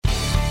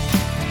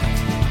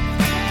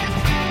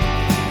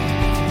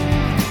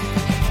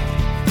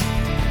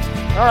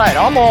All right,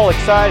 I'm all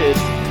excited.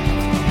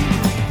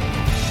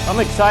 I'm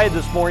excited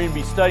this morning to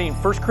be studying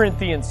 1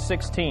 Corinthians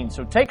 16.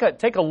 So take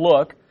a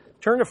look.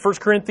 Turn to 1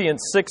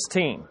 Corinthians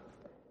 16.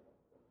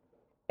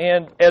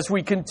 And as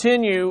we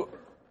continue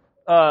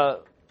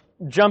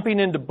jumping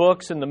into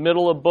books, in the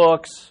middle of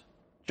books,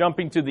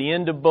 jumping to the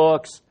end of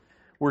books,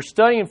 we're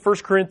studying 1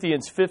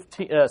 Corinthians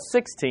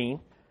 16.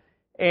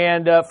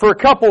 And for a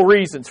couple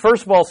reasons.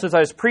 First of all, since I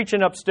was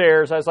preaching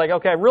upstairs, I was like,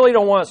 okay, I really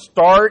don't want to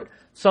start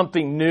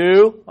something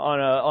new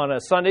on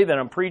a Sunday that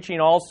I'm preaching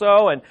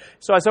also. And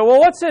so I said, well,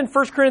 what's in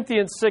 1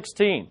 Corinthians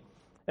 16?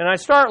 And I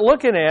start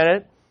looking at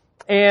it,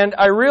 and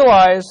I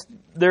realize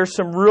there's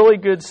some really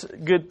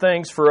good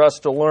things for us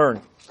to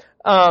learn.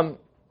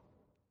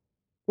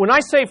 When I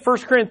say 1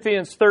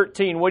 Corinthians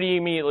 13, what do you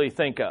immediately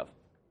think of?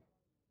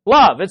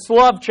 Love. It's the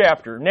love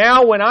chapter.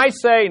 Now, when I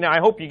say,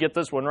 I hope you get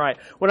this one right.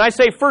 When I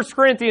say 1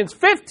 Corinthians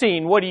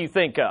 15, what do you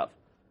think of?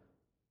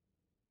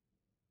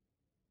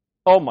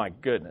 Oh my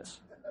goodness.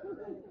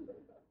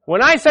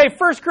 When I say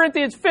 1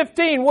 Corinthians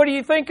 15, what do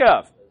you think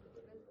of?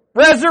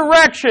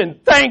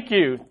 Resurrection. Thank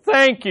you.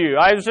 Thank you.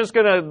 I was just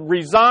going to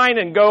resign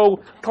and go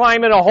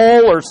climb in a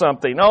hole or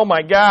something. Oh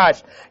my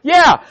gosh.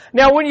 Yeah.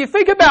 Now, when you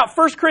think about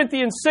 1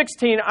 Corinthians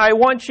 16, I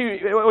want you,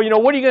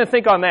 what are you going to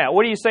think on that?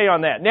 What do you say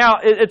on that? Now,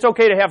 it's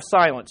okay to have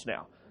silence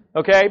now.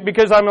 Okay?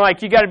 Because I'm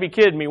like, you got to be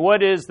kidding me.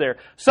 What is there?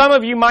 Some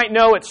of you might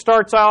know it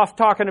starts off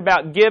talking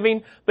about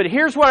giving, but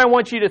here's what I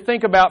want you to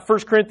think about 1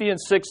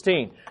 Corinthians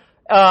 16.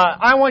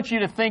 I want you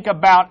to think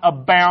about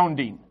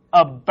abounding.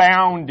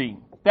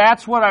 Abounding.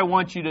 That's what I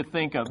want you to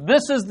think of.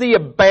 This is the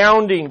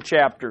abounding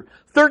chapter.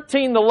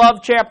 13, the love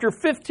chapter.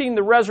 15,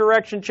 the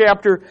resurrection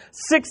chapter.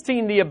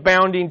 16, the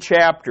abounding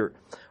chapter.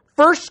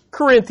 1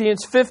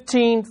 Corinthians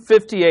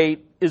 15:58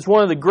 is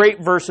one of the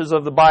great verses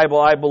of the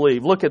Bible, I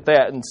believe. Look at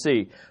that and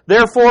see.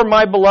 Therefore,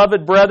 my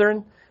beloved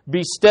brethren,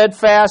 be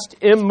steadfast,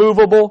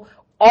 immovable,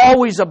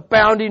 always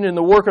abounding in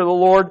the work of the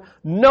Lord,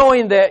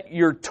 knowing that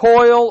your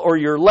toil or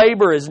your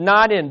labor is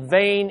not in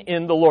vain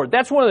in the Lord.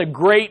 That's one of the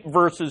great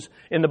verses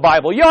in the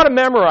Bible. You ought to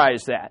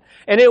memorize that.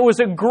 And it was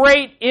a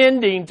great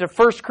ending to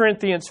 1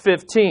 Corinthians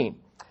 15.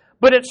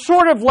 But it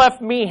sort of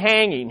left me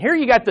hanging. Here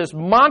you got this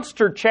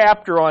monster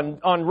chapter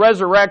on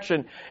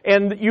resurrection,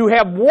 and you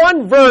have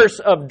one verse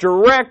of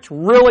direct,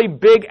 really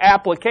big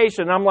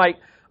application. I'm like,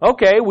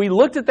 okay, we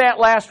looked at that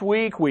last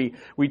week. We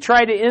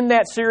tried to end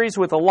that series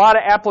with a lot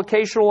of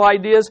applicational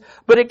ideas,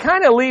 but it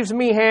kind of leaves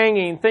me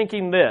hanging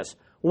thinking this.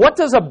 What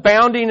does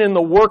abounding in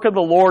the work of the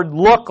Lord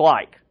look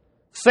like?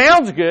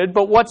 Sounds good,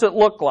 but what's it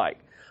look like?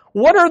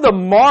 What are the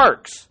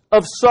marks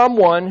of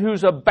someone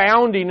who's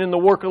abounding in the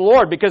work of the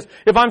Lord? Because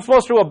if I'm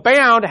supposed to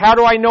abound, how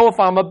do I know if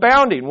I'm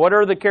abounding? What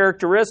are the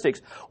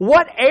characteristics?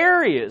 What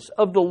areas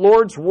of the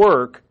Lord's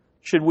work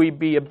should we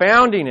be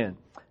abounding in?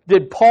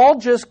 Did Paul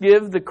just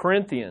give the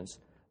Corinthians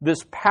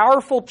this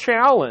powerful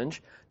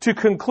challenge to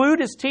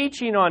conclude his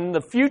teaching on the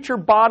future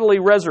bodily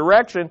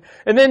resurrection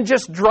and then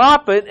just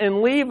drop it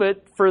and leave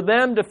it for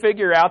them to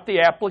figure out the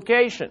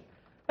application?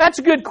 That's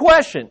a good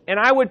question, and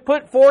I would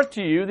put forth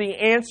to you the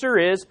answer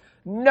is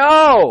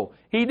no.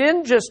 He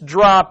didn't just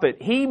drop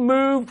it. He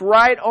moved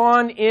right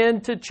on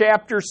into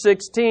chapter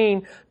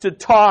 16 to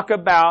talk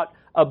about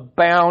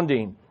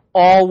abounding,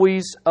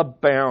 always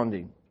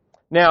abounding.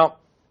 Now,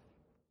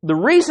 the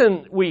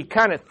reason we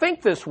kind of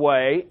think this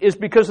way is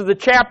because of the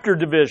chapter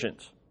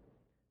divisions.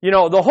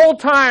 The whole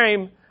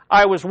time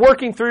I was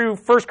working through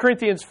 1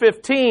 Corinthians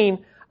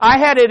 15, I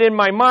had it in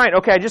my mind,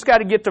 okay, I just got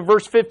to get to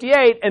verse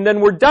 58 and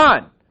then we're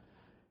done.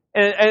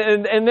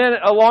 And then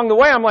along the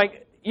way, I'm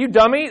like, you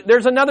dummy,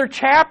 there's another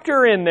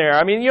chapter in there.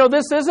 I mean,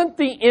 this isn't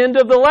the end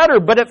of the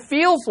letter, but it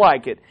feels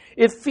like it.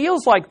 It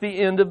feels like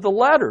the end of the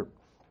letter.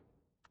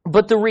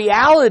 But the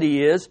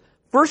reality is,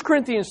 1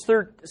 Corinthians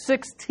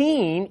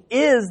 16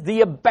 is the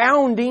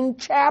abounding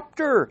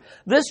chapter.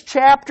 This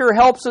chapter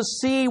helps us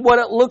see what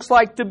it looks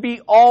like to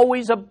be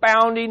always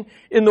abounding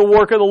in the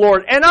work of the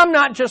Lord. And I'm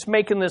not just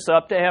making this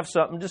up to have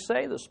something to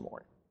say this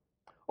morning.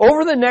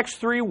 Over the next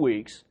 3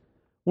 weeks,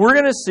 we're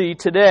going to see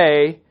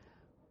today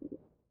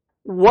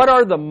what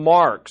are the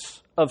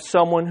marks of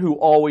someone who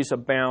always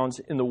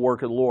abounds in the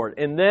work of the Lord.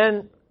 And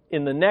then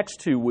in the next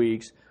 2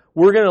 weeks,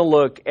 we're going to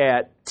look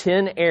at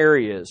 10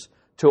 areas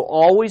to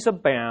always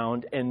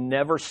abound and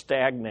never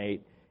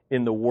stagnate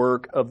in the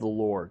work of the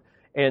Lord.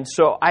 And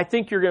so I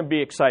think you're going to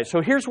be excited.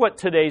 So here's what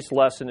today's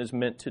lesson is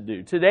meant to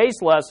do.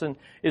 Today's lesson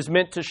is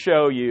meant to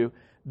show you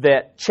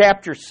that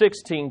chapter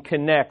 16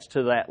 connects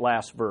to that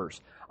last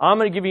verse. I'm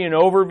going to give you an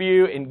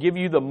overview and give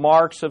you the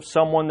marks of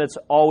someone that's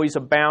always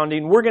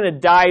abounding. We're going to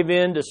dive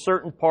into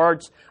certain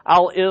parts.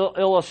 I'll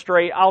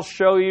illustrate, I'll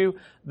show you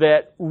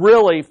that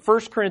really 1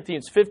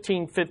 Corinthians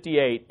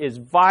 15:58 is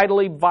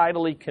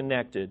vitally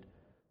connected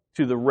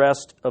to the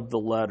rest of the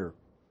letter.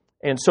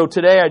 And so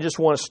today I just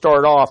want to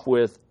start off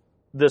with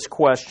this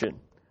question,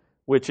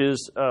 which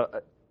is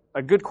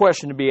a good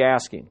question to be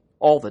asking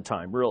all the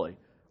time, really.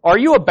 Are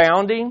you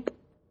abounding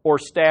or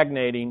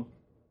stagnating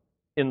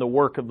in the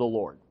work of the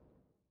Lord?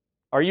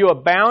 Are you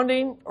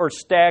abounding or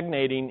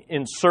stagnating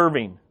in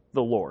serving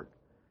the Lord?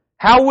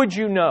 How would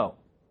you know?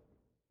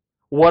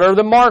 What are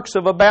the marks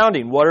of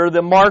abounding? What are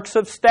the marks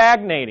of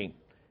stagnating?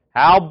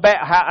 How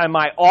am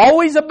I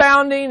always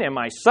abounding? Am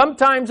I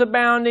sometimes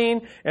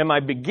abounding? Am I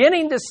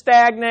beginning to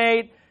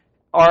stagnate?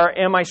 Or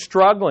am I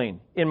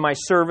struggling in my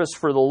service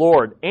for the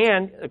Lord?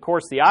 And, of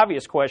course, the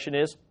obvious question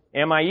is,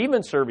 am I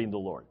even serving the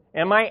Lord?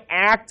 Am I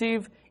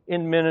active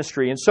in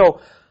ministry? And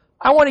so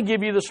I want to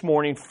give you this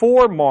morning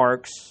 4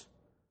 marks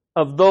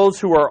of those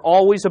who are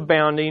always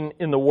abounding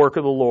in the work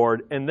of the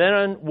Lord. And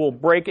then we'll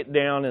break it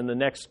down in the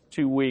next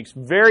 2 weeks,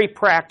 very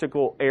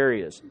practical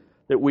areas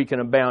that we can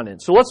abound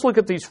in. So let's look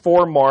at these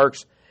 4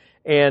 marks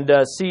and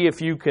see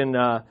if you can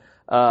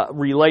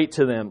relate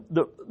to them.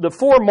 The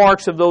 4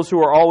 marks of those who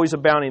are always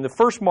abounding. The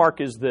first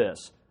mark is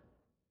this: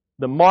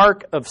 the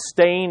mark of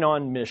staying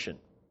on mission.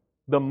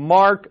 The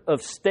mark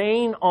of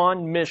staying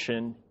on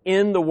mission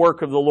in the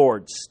work of the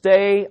Lord.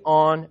 Stay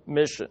on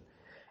mission.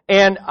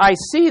 And I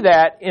see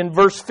that in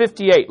verse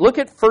 58. Look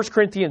at 1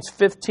 Corinthians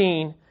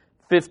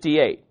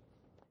 15:58.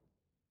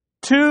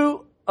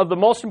 2 of the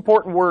most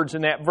important words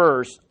in that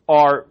verse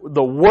are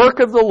the work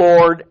of the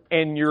Lord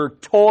and your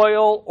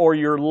toil or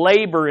your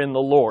labor in the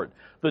Lord.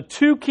 The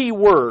 2 key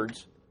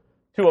words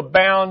to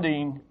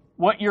abounding,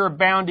 what you're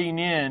abounding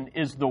in,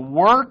 is the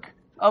work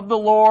of the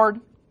Lord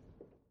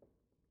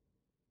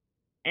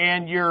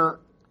and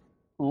your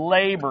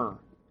labor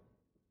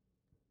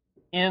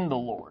in the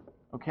Lord.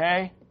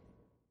 Okay?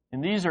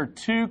 And these are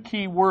 2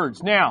 key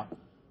words. Now,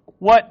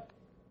 what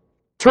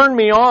turned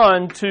me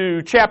on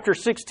to chapter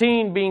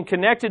 16 being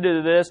connected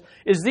to this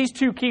is these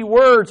 2 key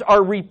words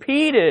are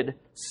repeated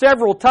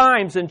several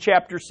times in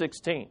chapter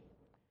 16.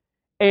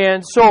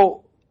 And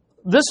so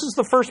this is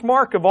the first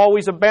mark of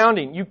always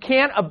abounding. You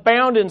can't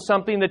abound in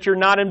something that you're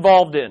not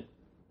involved in.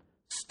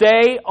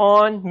 Stay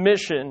on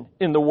mission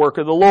in the work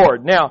of the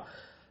Lord. Now,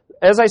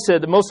 as I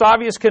said, the most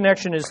obvious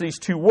connection is these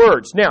 2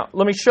 words. Now,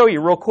 let me show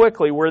you real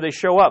quickly where they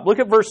show up. Look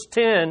at verse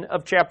 10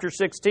 of chapter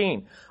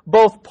 16.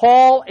 Both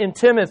Paul and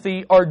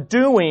Timothy are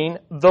doing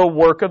the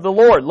work of the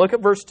Lord. Look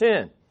at verse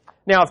 10.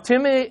 Now,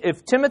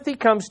 if Timothy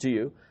comes to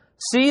you,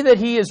 see that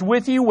he is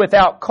with you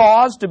without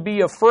cause to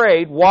be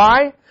afraid.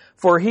 Why?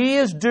 For he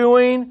is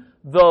doing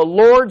the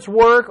Lord's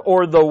work,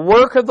 or the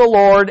work of the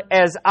Lord,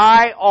 as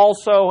I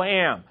also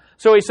am.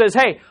 So he says,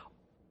 hey,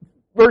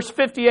 verse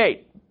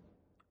 58,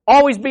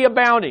 always be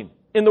abounding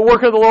in the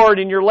work of the Lord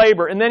in your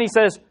labor. And then he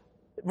says,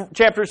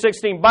 chapter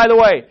 16, by the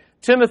way,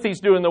 Timothy's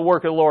doing the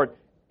work of the Lord,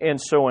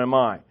 and so am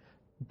I.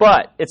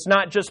 But it's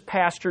not just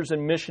pastors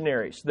and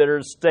missionaries that are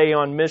to stay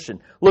on mission.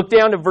 Look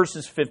down to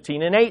verses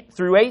 15 and 8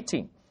 through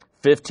 18.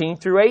 15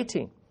 through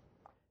 18.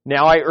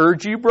 Now I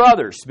urge you,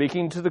 brothers,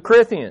 speaking to the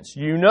Corinthians,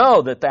 you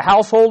know that the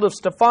household of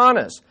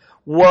Stephanas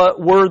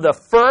were the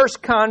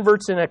first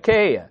converts in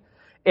Achaia,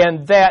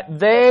 and that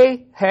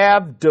they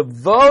have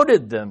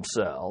devoted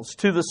themselves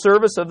to the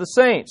service of the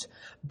saints.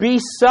 Be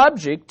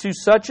subject to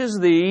such as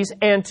these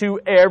and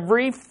to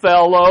every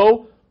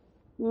fellow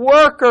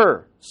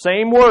worker.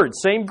 Same word,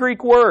 same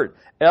Greek word.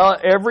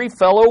 Every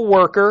fellow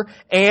worker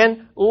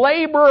and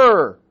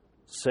laborer.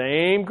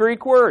 Same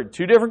Greek word.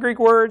 2 different Greek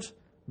words,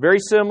 very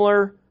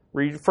similar,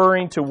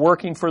 referring to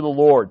working for the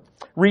Lord.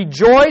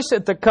 Rejoice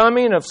at the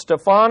coming of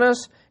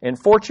Stephanas and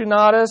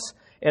Fortunatus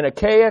and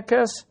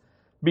Achaicus,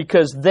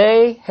 because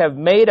they have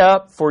made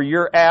up for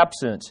your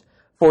absence.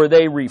 For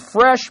they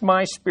refresh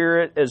my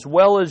spirit as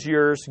well as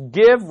yours.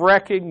 Give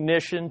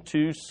recognition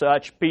to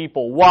such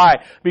people.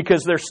 Why?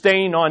 Because they're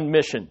staying on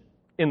mission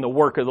in the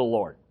work of the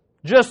Lord.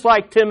 Just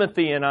like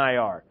Timothy and I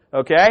are.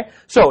 Okay?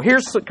 So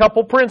here's a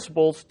couple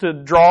principles to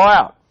draw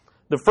out.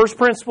 The first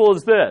principle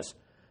is this: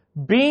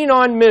 being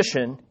on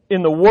mission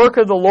in the work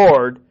of the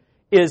Lord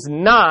is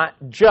not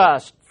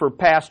just for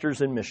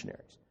pastors and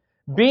missionaries.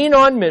 Being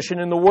on mission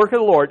in the work of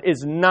the Lord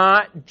is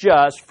not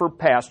just for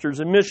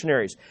pastors and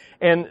missionaries.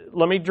 And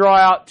let me draw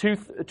out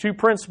two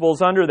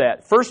principles under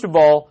that. First of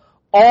all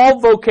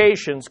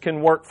vocations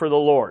can work for the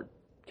Lord.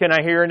 Can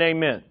I hear an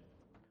amen?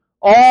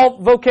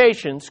 All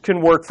vocations can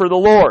work for the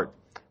Lord.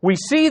 We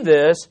see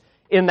this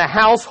in the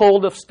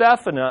household of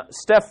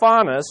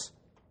Stephanas,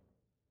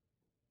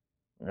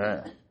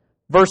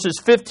 verses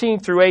 15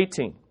 through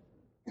 18.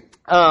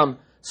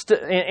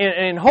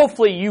 And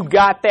hopefully you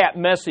got that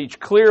message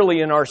clearly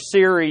in our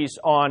series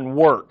on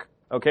work.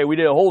 Okay, we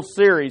did a whole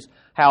series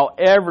how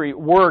every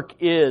work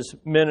is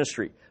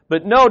ministry.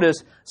 But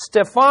notice,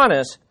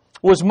 Stephanas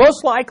was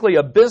most likely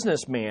a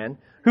businessman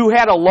who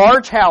had a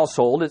large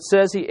household. It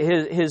says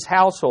his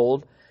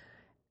household,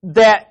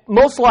 that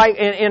most likely,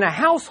 in a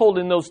household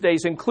in those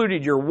days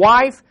included your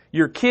wife,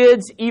 your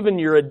kids, even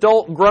your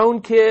adult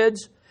grown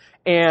kids,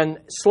 and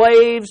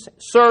slaves,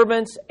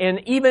 servants, and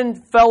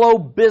even fellow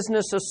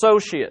business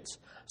associates.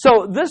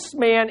 So this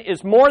man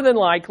is more than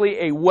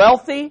likely a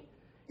wealthy.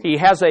 He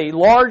has a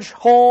large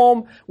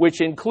home,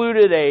 which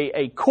included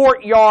a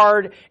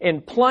courtyard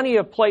and plenty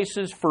of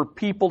places for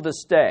people to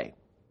stay.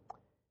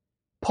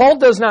 Paul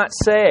does not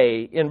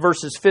say in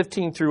verses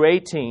 15 through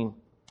 18,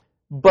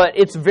 but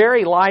it's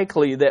very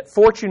likely that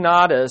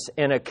Fortunatus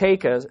and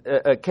Achaicus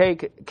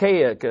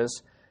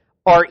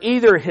are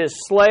either his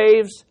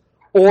slaves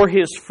or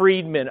his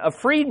freedmen. A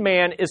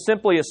freedman is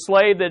simply a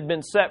slave that had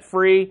been set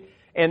free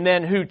and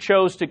then who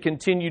chose to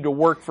continue to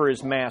work for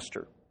his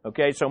master.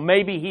 Okay, so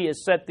maybe he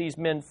has set these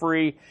men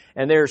free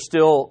and they're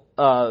still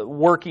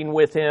working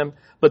with him,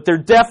 but they're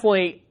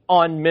definitely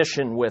on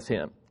mission with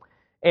him.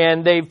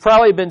 And they've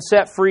probably been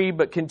set free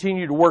but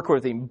continue to work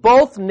with him.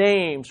 Both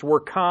names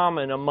were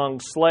common among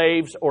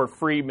slaves or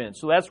freemen.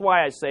 So that's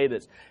why I say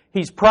this.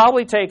 He's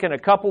probably taken a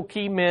couple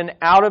key men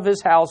out of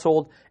his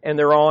household and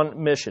they're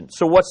on mission.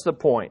 So what's the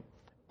point?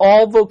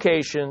 All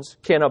vocations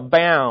can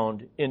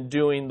abound in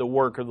doing the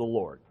work of the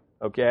Lord.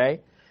 Okay?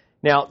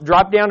 Now,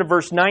 drop down to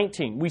verse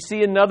 19. We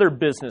see another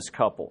business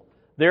couple.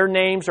 Their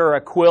names are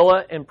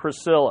Aquila and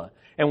Priscilla.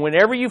 And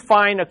whenever you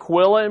find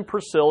Aquila and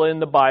Priscilla in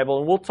the Bible,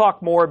 and we'll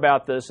talk more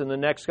about this in the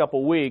next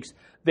couple weeks,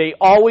 they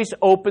always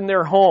open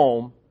their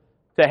home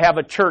to have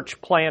a church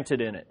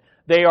planted in it.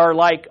 They are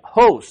like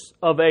hosts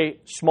of a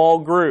small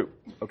group,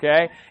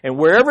 okay? And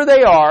wherever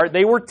they are,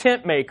 they were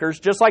tent makers,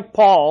 just like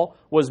Paul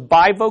was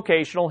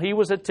bivocational. He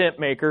was a tent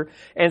maker.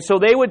 And so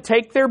they would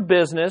take their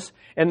business,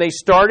 and they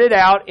started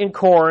out in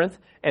Corinth,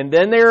 and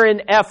then they're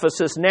in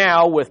Ephesus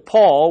now with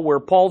Paul, where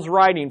Paul's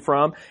writing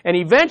from, and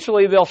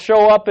eventually they'll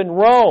show up in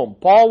Rome.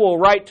 Paul will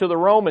write to the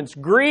Romans,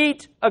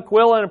 greet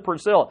Aquila and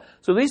Priscilla.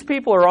 So these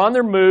people are on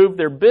their move,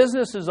 their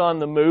business is on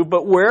the move,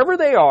 but wherever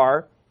they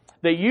are,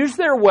 they use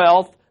their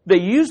wealth, they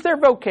use their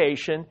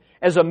vocation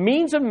as a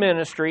means of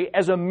ministry,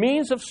 as a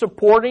means of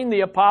supporting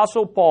the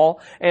Apostle Paul,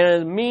 and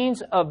as a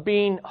means of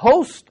being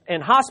host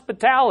and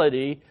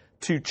hospitality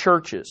to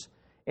churches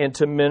and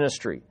to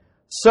ministry.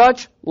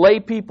 Such lay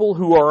people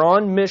who are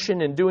on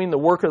mission and doing the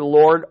work of the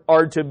Lord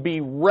are to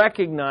be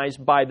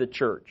recognized by the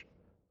church.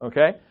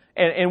 Okay?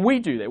 And we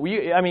do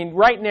that.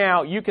 Right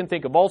now, you can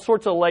think of all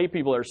sorts of lay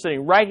people that are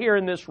sitting right here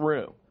in this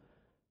room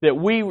that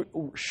we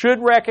should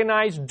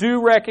recognize, do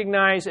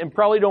recognize, and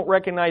probably don't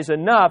recognize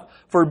enough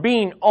for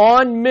being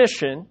on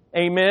mission,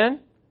 amen,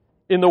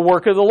 in the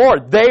work of the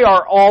Lord. They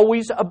are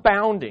always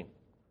abounding.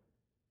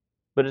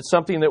 But it's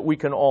something that we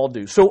can all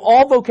do. So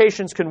all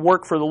vocations can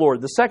work for the Lord.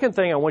 The second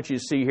thing I want you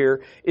to see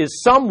here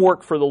is some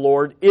work for the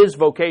Lord is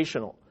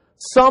vocational.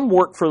 Some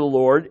work for the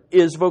Lord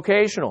is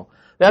vocational.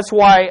 That's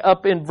why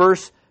up in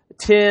verse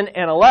 10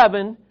 and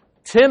 11,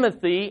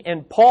 Timothy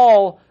and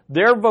Paul,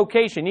 their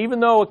vocation, even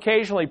though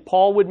occasionally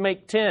Paul would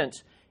make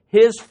tents,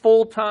 his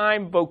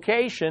full-time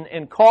vocation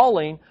and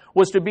calling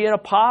was to be an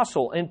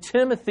apostle, and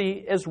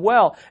Timothy as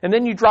well. And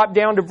then you drop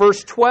down to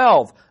verse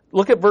 12.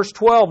 Look at verse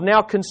 12.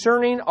 Now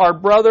concerning our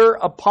brother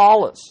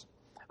Apollos,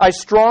 I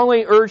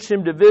strongly urged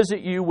him to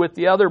visit you with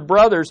the other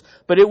brothers,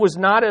 but it was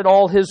not at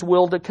all his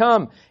will to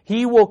come.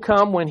 He will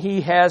come when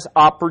he has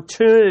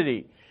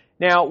opportunity.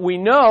 Now, we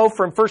know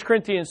from 1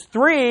 Corinthians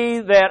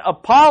 3 that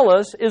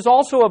Apollos is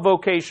also a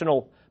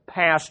vocational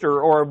pastor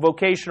or a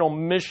vocational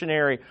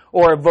missionary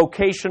or a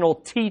vocational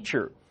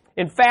teacher.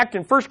 In fact,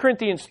 in 1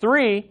 Corinthians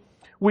 3,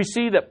 we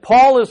see that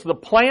Paul is the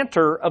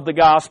planter of the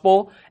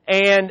gospel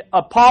and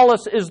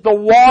Apollos is the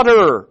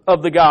waterer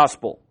of the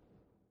gospel.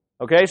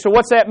 Okay, so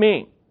what's that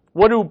mean?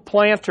 What do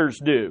planters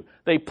do?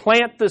 They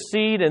plant the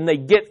seed and they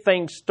get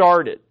things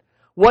started.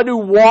 What do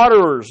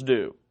waterers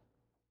do?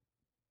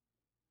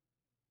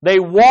 They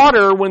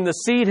water when the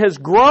seed has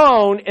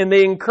grown and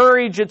they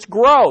encourage its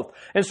growth.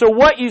 And so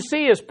what you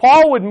see is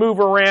Paul would move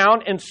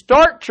around and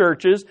start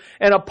churches,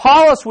 and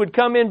Apollos would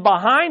come in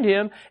behind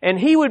him, and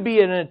he would be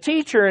a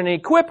teacher and an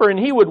equipper, and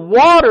he would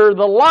water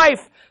the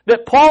life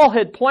that Paul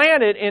had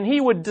planted, and he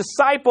would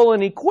disciple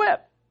and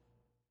equip.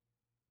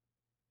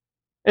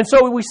 And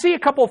so we see a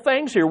couple of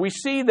things here. We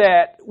see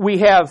that we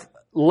have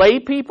lay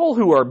people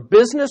who are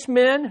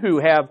businessmen, who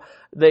have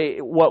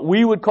what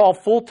we would call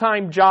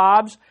full-time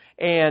jobs,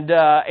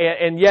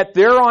 and yet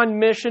they're on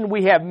mission.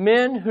 We have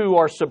men who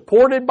are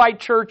supported by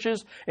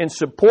churches and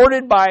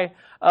supported by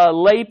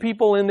lay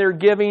people in their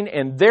giving,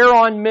 and they're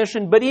on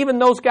mission. But even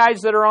those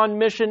guys that are on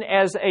mission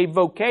as a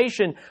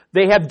vocation,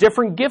 they have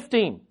different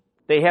gifting.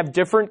 They have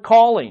different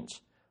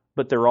callings.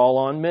 But they're all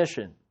on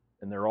mission,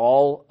 and they're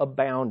all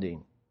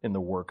abounding in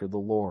the work of the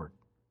Lord.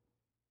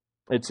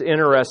 It's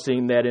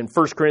interesting that in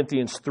 1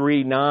 Corinthians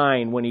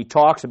 3:9, when he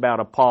talks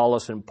about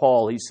Apollos and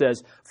Paul, he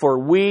says, "For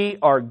we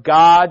are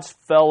God's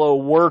fellow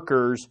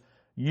workers.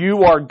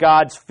 You are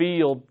God's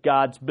field,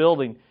 God's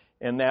building."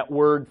 And that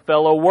word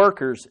fellow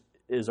workers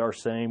is our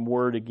same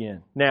word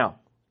again. Now,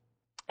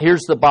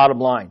 here's the bottom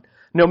line.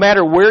 No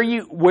matter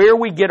where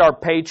we get our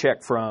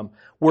paycheck from,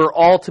 we're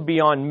all to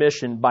be on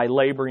mission by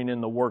laboring in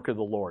the work of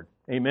the Lord.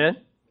 Amen?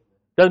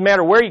 Doesn't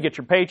matter where you get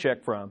your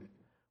paycheck from.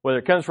 Whether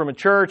it comes from a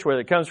church, whether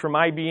it comes from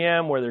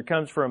IBM, whether it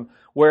comes from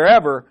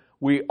wherever,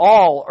 we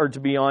all are to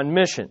be on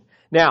mission.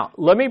 Now,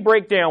 let me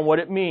break down what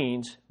it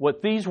means,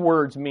 what these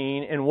words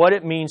mean, and what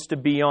it means to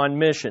be on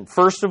mission.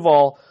 First of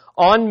all,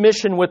 on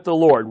mission with the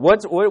Lord.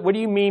 What do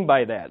you mean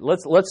by that?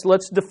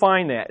 Let's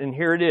define that, and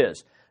here it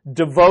is.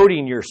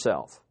 Devoting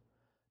yourself.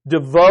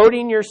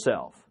 Devoting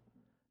yourself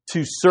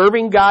to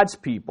serving God's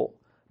people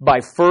by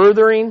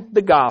furthering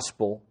the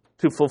gospel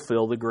to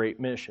fulfill the great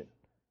mission.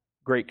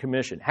 Great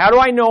Commission. How do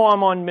I know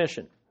I'm on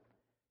mission?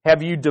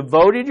 Have you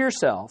devoted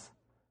yourself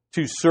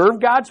to serve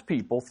God's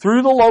people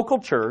through the local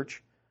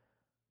church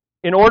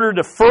in order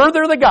to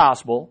further the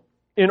gospel,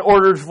 in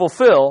order to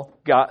fulfill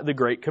the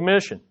Great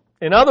Commission.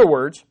 In other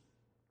words,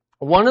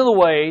 one of the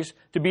ways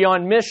to be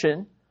on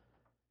mission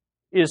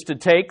is to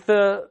take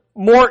the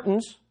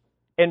Mortons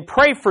and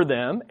pray for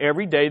them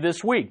every day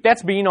this week.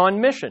 That's being on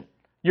mission.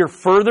 You're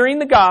furthering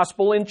the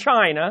gospel in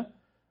China,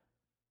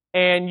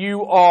 and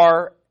you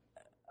are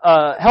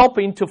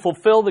helping to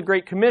fulfill the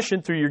Great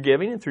Commission through your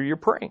giving and through your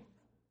praying.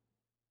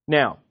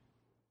 Now,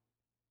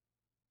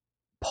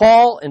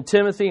 Paul and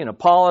Timothy and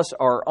Apollos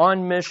are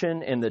on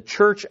mission, and the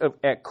church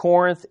at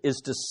Corinth is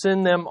to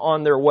send them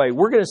on their way.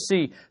 We're going to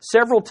see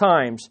several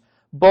times,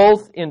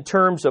 both in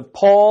terms of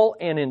Paul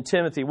and in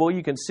Timothy. Well,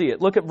 you can see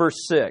it. Look at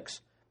verse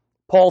 6.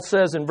 Paul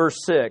says in verse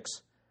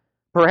 6,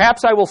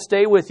 "Perhaps I will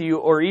stay with you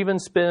or even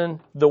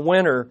spend the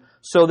winter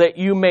so that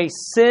you may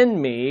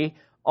send me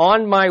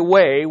on my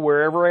way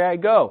wherever I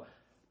go."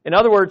 In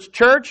other words,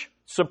 church,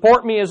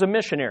 support me as a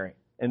missionary.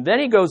 And then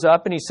he goes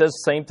up and he says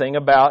the same thing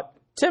about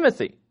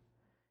Timothy.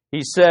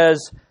 He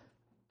says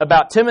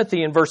about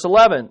Timothy in verse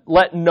 11,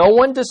 "Let no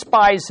one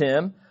despise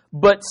him,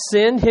 but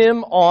send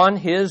him on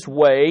his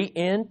way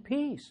in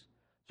peace."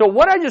 So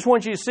what I just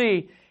want you to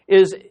see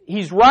is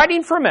he's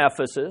writing from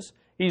Ephesus,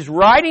 he's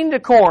writing to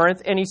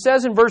Corinth, and he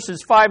says in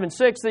verses 5 and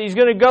 6 that he's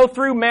going to go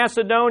through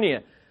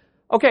Macedonia.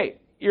 Okay,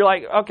 you're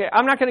like, okay,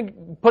 I'm not going to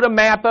put a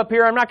map up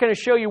here. I'm not going to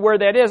show you where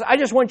that is. I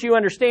just want you to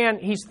understand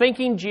he's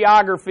thinking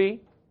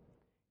geography.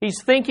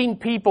 He's thinking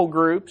people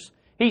groups.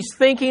 He's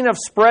thinking of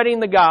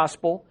spreading the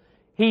gospel.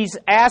 He's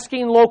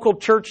asking local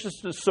churches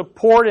to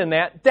support in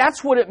that.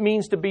 That's what it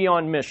means to be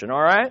on mission,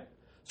 all right?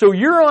 So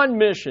you're on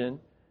mission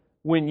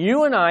when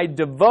you and I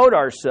devote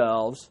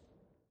ourselves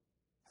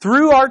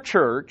through our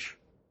church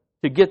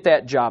to get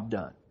that job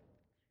done.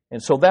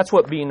 And so that's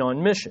what being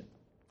on mission.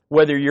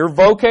 Whether you're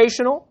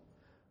vocational,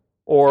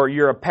 or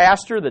you're a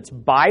pastor that's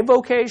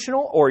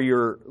bivocational, or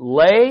you're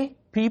lay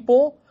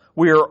people,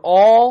 we are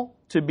all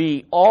to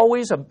be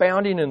always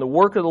abounding in the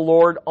work of the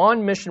Lord,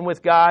 on mission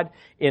with God,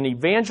 in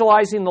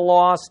evangelizing the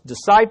lost,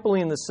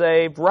 discipling the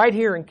saved, right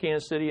here in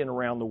Kansas City and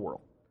around the world.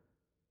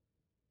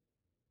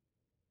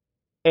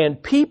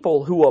 And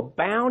people who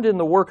abound in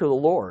the work of the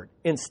Lord,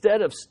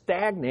 instead of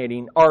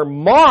stagnating, are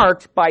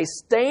marked by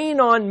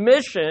staying on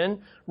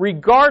mission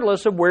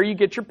regardless of where you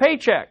get your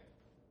paycheck.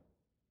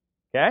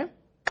 Okay?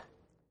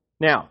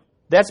 Now,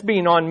 that's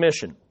being on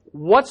mission.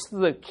 What's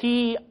the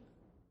key?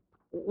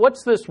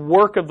 What's this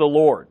work of the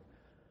Lord?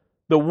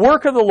 The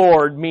work of the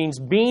Lord means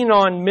being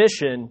on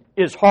mission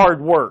is hard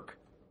work.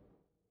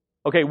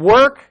 Okay,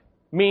 work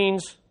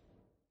means,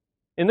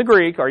 in the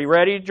Greek, are you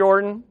ready,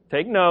 Jordan?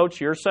 Take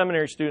notes. You're a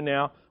seminary student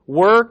now.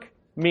 Work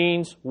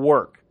means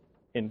work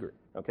in Greek.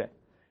 Okay.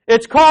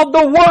 It's called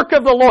the work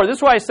of the Lord. This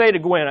is why I say to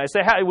Gwen, I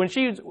say, when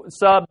she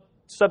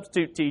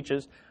substitute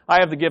teaches, I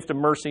have the gift of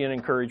mercy and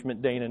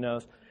encouragement, Dana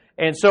knows.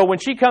 And so when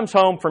she comes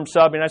home from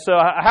subbing, I say,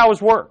 how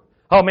was work?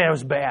 Oh man, it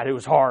was bad. It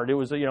was hard. It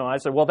was, I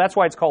said, well, that's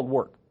why it's called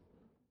work.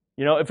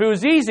 If it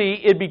was easy,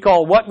 it'd be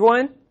called what,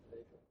 Gwen?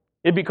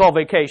 It'd be called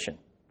vacation.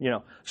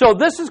 So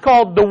this is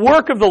called the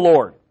work of the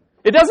Lord.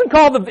 It's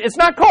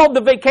not called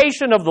the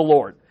vacation of the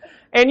Lord.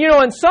 And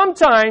and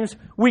sometimes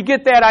we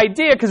get that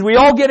idea because we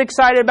all get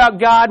excited about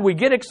God. We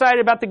get excited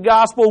about the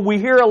gospel. We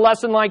hear a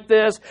lesson like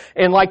this,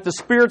 and like the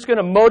Spirit's going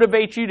to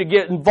motivate you to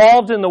get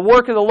involved in the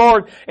work of the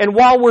Lord. And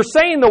while we're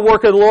saying the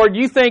work of the Lord,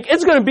 you think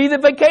it's going to be the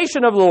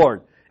vacation of the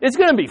Lord. It's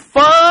going to be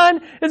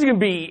fun. It's going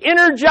to be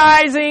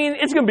energizing.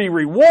 It's going to be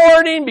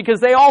rewarding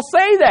because they all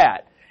say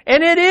that.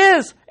 And it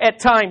is at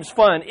times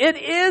fun. It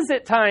is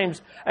at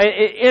times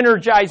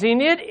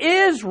energizing. It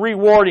is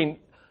rewarding.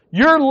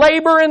 Your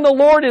labor in the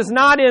Lord is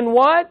not in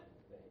what?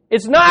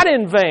 It's not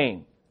in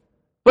vain.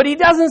 But he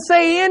doesn't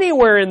say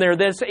anywhere in there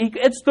that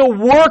it's the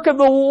work of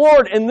the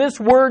Lord. And this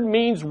word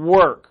means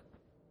work.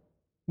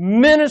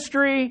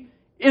 Ministry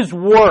is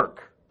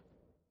work.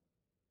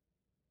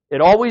 It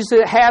always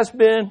has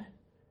been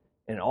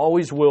and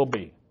always will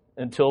be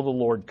until the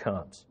Lord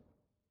comes.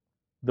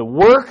 The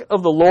work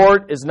of the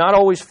Lord is not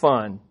always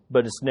fun,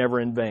 but it's never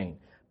in vain.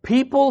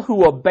 People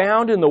who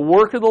abound in the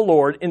work of the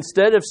Lord,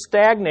 instead of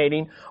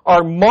stagnating,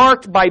 are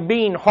marked by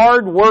being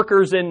hard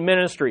workers in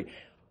ministry.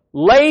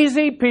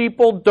 Lazy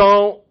people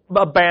don't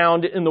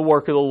abound in the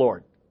work of the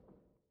Lord.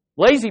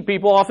 Lazy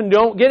people often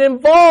don't get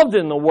involved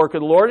in the work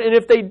of the Lord, and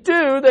if they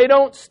do, they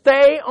don't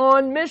stay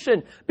on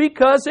mission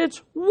because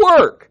it's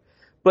work.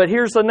 But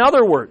here's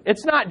another word.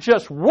 It's not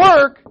just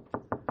work,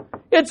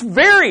 it's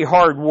very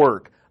hard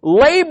work.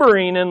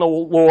 Laboring in the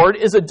Lord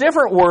is a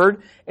different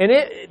word,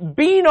 and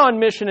being on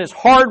mission is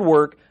hard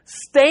work.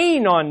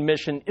 Staying on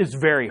mission is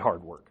very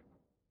hard work.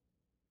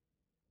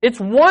 It's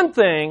one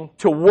thing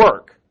to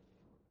work.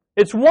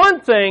 It's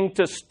one thing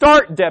to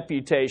start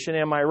deputation.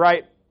 Am I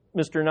right,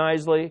 Mr.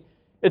 Nisley?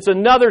 It's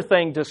another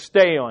thing to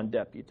stay on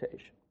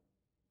deputation.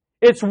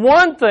 It's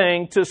one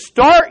thing to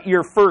start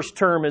your first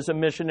term as a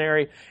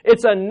missionary.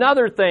 It's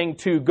another thing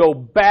to go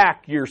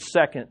back your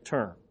second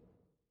term.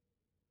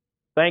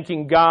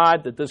 thanking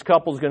God that this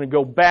couple is going to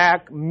go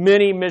back.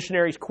 Many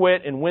missionaries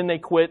quit, and when they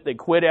quit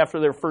after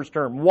their first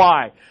term.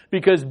 Why?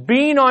 Because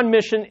being on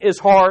mission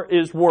is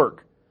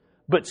work.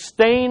 But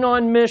staying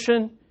on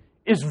mission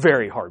is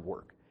very hard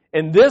work.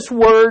 And this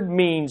word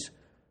means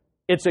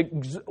it's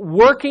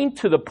working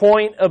to the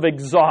point of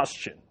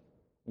exhaustion.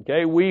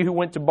 Okay, we who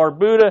went to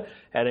Barbuda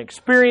had an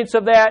experience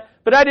of that,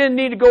 but I didn't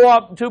need to go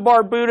up to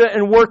Barbuda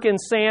and work in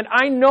sand.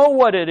 I know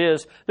what it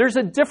is. There's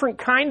a different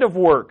kind of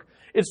work.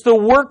 It's the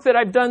work that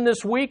I've done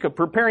this week of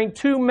preparing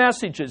 2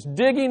 messages,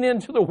 digging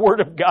into the Word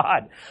of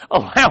God,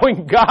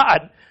 allowing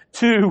God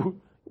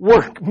to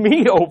work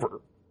me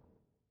over,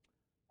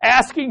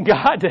 asking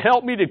God to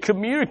help me to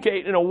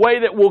communicate in a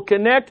way that will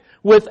connect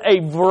with a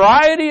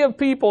variety of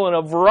people in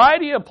a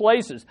variety of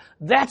places.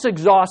 That's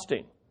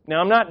exhausting. Now,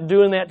 I'm not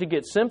doing that to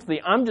get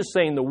sympathy. I'm just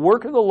saying the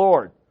work of the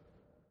Lord,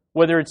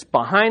 whether it's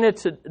behind a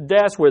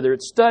desk, whether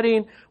it's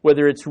studying,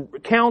 whether it's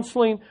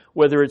counseling,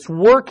 whether it's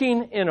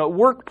working in a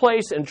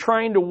workplace and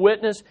trying to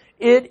witness,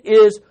 it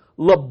is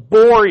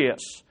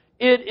laborious.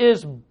 It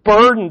is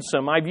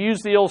burdensome. I've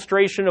used the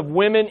illustration of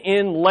women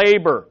in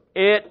labor.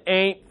 It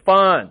ain't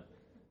fun.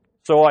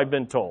 So I've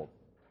been told.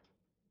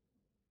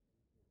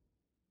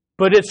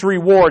 But it's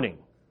rewarding.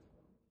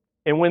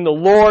 And when the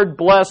Lord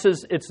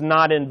blesses, it's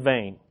not in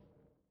vain.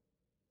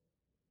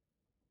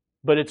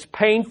 But it's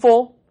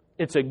painful,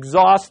 it's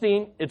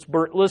exhausting,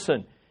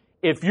 listen,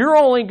 if you're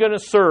only going to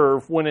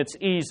serve when it's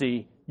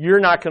easy, you're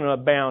not going to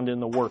abound in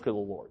the work of the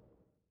Lord.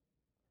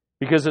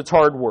 Because it's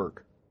hard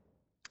work.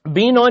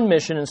 Being on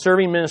mission and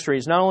serving ministry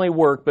is not only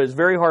work, but it's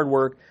very hard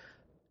work.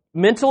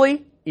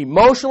 Mentally,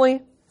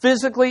 emotionally,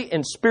 physically,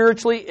 and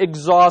spiritually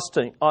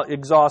exhausting.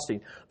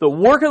 The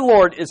work of the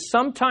Lord is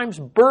sometimes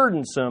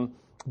burdensome,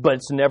 but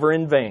it's never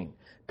in vain.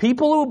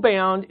 People who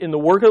abound in the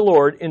work of the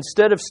Lord,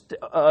 instead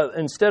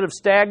of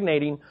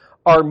stagnating,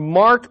 are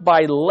marked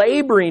by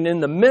laboring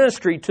in the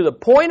ministry to the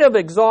point of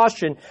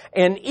exhaustion,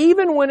 and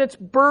even when it's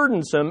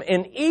burdensome,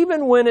 and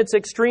even when it's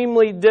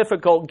extremely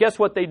difficult, guess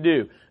what they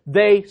do?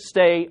 They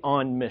stay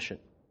on mission.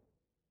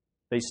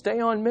 They stay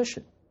on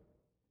mission.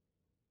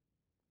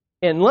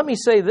 And let me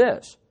say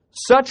this,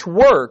 such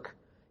work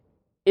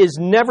is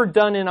never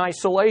done in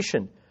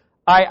isolation.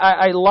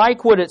 I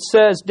like what it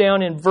says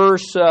down in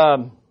verse...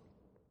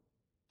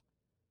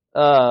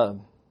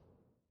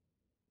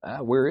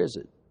 where is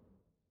it?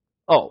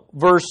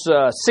 Verse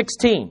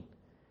 16.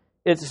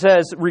 It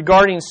says,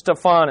 regarding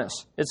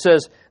Stephanas, it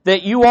says,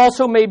 that you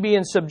also may be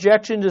in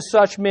subjection to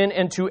such men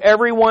and to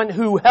everyone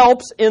who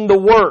helps in the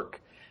work.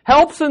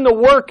 Helps in the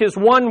work is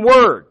one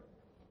word.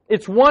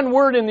 It's one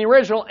word in the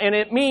original, and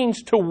it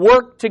means to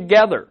work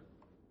together.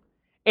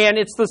 And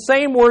it's the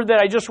same word that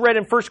I just read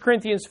in 1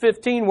 Corinthians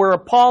 15, where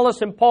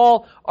Apollos and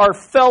Paul are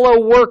fellow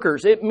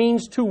workers. It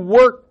means to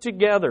work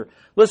together.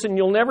 Listen,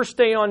 you'll never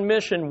stay on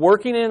mission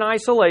working in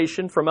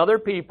isolation from other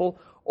people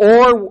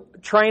or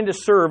trying to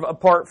serve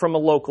apart from a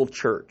local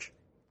church.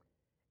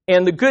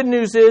 And the good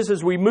news is,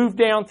 as we move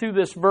down through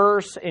this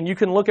verse, and you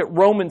can look at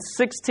Romans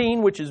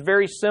 16, which is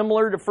very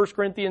similar to 1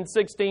 Corinthians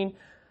 16,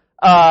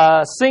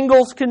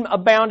 singles can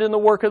abound in the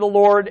work of the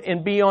Lord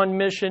and be on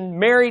mission.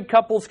 Married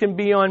couples can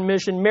be on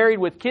mission. Married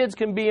with kids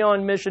can be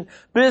on mission.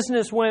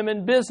 Business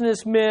women,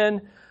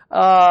 businessmen,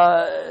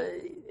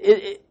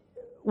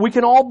 we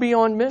can all be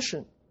on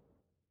mission.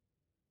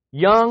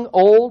 Young,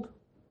 old.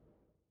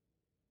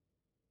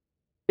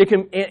 It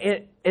can,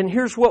 and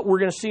here's what we're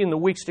going to see in the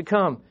weeks to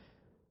come.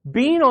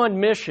 Being on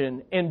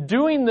mission and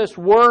doing this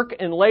work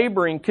and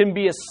laboring can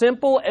be as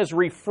simple as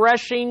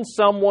refreshing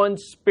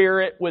someone's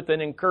spirit with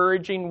an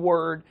encouraging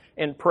word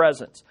and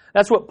presence.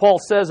 That's what Paul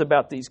says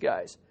about these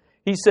guys.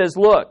 He says,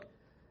 look,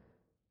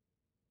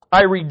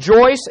 I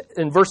rejoice,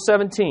 in verse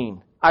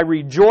 17, I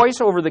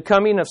rejoice over the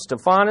coming of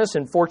Stephanas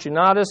and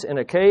Fortunatus and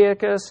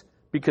Achaicus,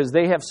 because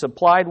they have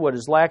supplied what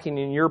is lacking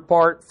in your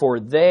part, for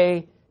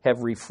they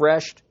have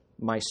refreshed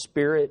my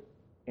spirit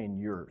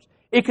and yours.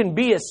 It can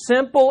be as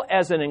simple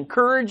as an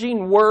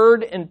encouraging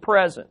word and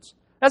presence.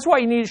 That's why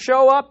you need to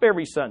show up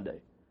every Sunday.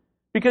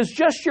 Because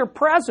just your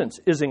presence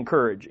is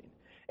encouraging.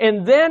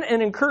 And then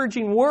an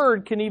encouraging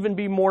word can even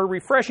be more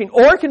refreshing.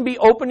 Or it can be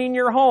opening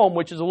your home,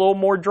 which is a little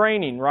more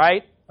draining,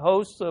 right?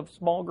 Hosts of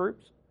small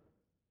groups.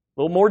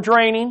 A little more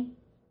draining,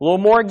 a little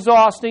more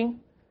exhausting.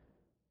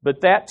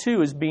 But that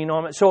too is being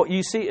on it. So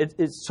you see,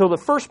 so the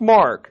first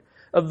mark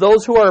of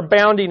those who are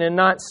abounding and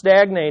not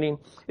stagnating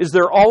is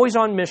they're always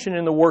on mission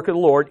in the work of the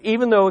Lord,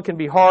 even though it can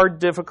be hard,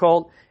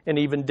 difficult, and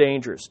even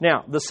dangerous.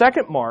 Now, the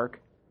second mark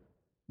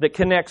that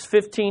connects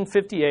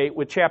 15:58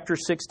 with chapter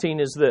 16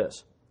 is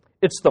this.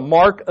 It's the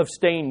mark of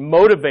staying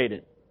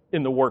motivated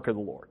in the work of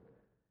the Lord.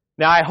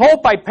 Now, I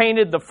hope I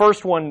painted the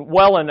first one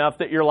well enough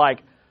that you're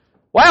like,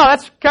 wow,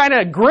 that's kind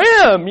of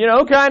grim,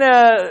 kind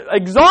of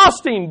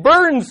exhausting,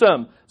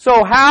 burdensome.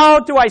 So how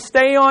do I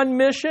stay on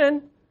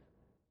mission?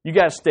 You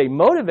got to stay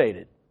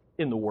motivated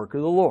in the work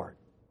of the Lord.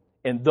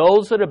 And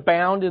those that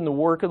abound in the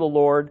work of the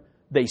Lord,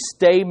 they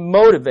stay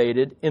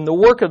motivated in the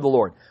work of the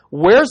Lord.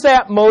 Where's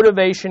that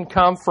motivation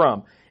come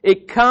from?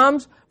 It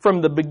comes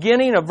from the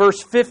beginning of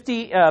verse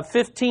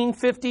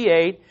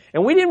 1558,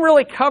 and we didn't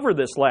really cover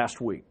this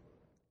last week.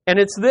 And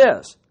it's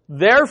this: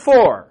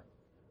 therefore,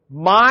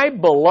 my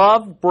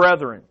beloved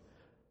brethren.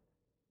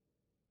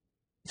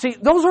 See,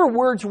 those are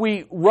words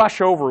we rush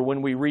over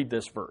when we read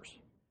this verse.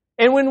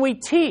 And when we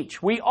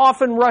teach, we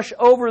often rush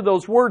over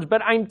those words.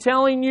 But I'm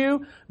telling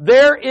you,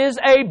 there is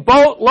a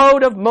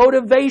boatload of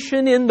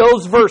motivation in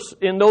those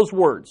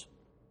words.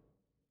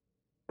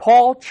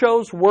 Paul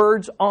chose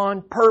words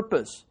on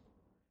purpose.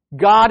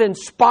 God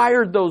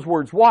inspired those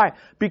words. Why?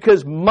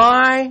 Because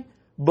my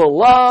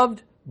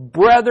beloved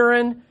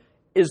brethren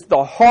is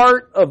the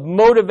heart of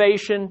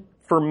motivation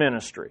for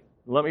ministry.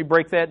 Let me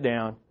break that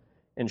down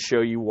and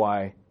show you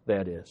why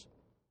that is.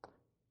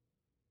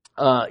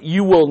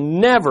 You will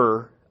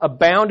never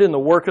abound in the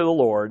work of the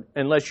Lord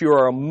unless you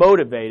are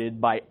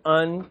motivated by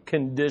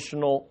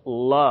unconditional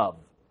love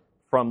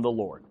from the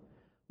Lord.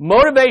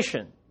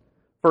 Motivation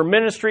for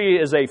ministry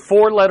is a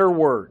 4-letter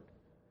word.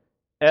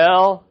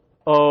 L-O-V-E.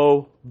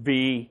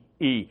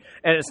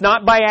 And it's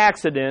not by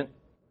accident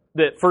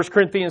that 1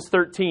 Corinthians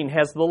 13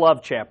 has the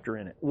love chapter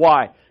in it.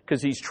 Why?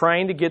 Because he's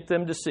trying to get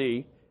them to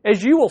see,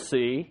 as you will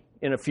see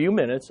in a few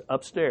minutes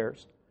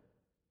upstairs,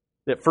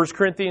 that 1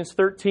 Corinthians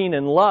 13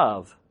 and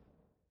love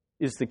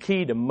is the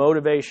key to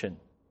motivation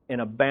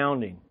and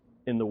abounding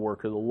in the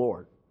work of the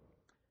Lord.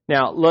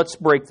 Now, let's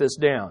break this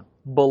down.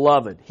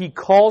 Beloved. He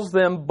calls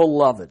them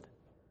beloved.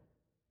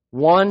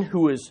 One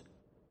who is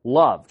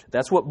loved.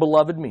 That's what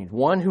beloved means.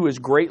 One who is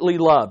greatly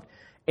loved.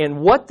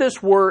 And what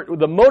this word,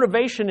 the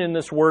motivation in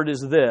this word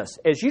is this.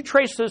 As you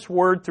trace this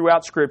word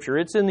throughout Scripture,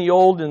 it's in the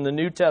Old and the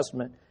New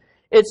Testament,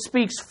 it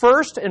speaks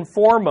first and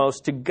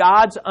foremost to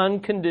God's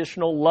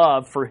unconditional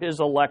love for His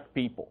elect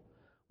people.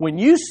 When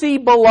you see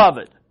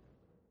beloved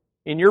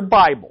in your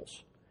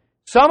Bibles,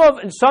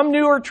 some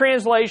newer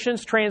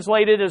translations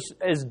translate it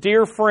as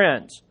dear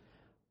friends.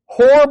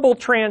 Horrible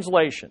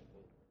translation.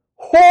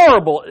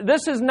 Horrible.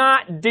 This is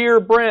not dear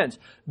friends.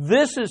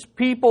 This is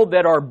people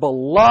that are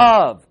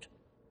beloved.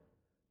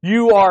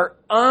 You are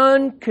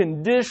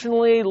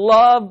unconditionally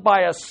loved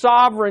by a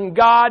sovereign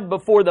God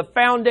before the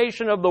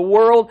foundation of the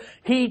world.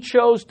 He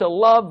chose to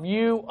love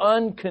you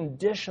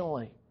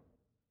unconditionally.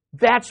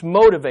 That's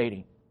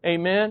motivating.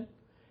 Amen?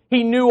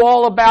 He knew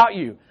all about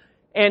you,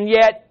 and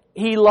yet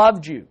He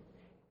loved you.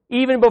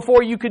 Even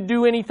before you could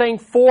do anything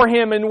for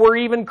Him and were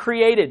even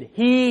created,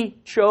 He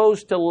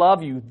chose to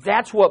love you.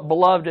 That's what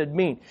beloved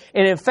means.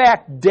 And in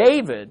fact,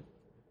 David,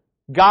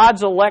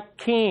 God's elect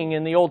king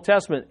in the Old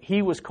Testament,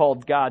 he was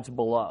called God's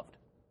beloved.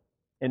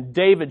 And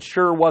David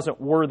sure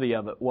wasn't worthy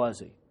of it, was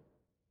he?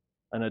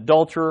 An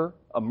adulterer,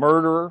 a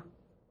murderer,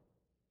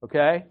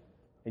 okay?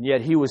 And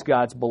yet he was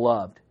God's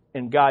beloved.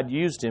 And God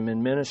used him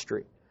in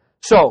ministry.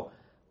 So,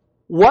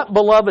 what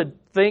beloved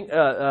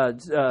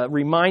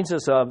reminds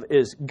us of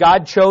is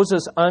God chose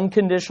us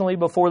unconditionally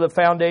before the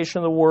foundation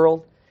of the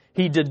world.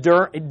 He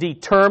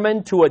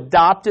determined to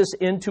adopt us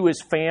into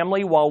His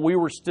family while we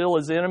were still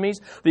His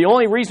enemies. The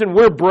only reason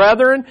we're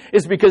brethren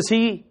is because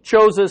He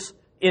chose us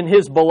in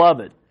His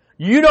beloved.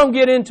 You don't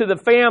get into the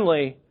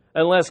family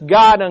unless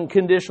God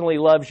unconditionally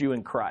loves you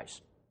in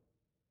Christ.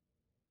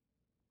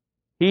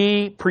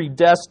 He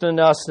predestined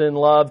us in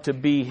love to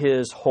be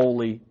His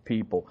holy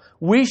people.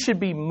 We should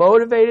be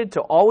motivated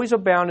to always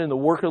abound in the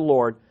work of the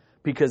Lord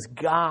because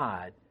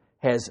God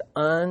has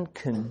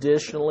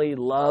unconditionally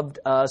loved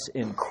us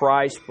in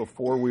Christ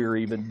before we were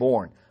even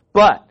born.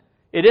 But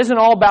it isn't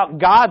all about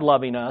God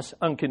loving us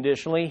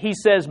unconditionally. He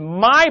says,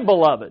 my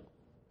beloved.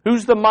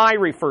 Who's the my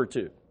refer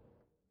to?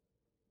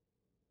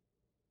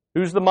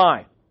 Who's the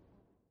my?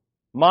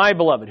 My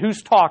beloved.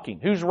 Who's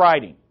talking? Who's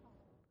writing?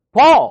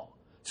 Paul.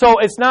 So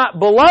it's not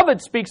beloved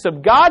speaks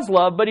of God's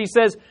love, but he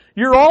says,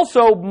 you're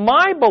also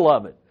my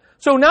beloved.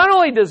 So not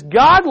only does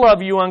God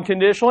love you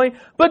unconditionally,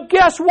 but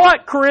guess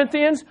what,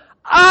 Corinthians?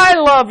 I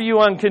love you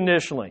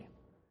unconditionally.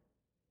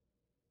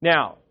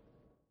 Now,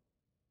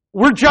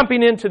 we're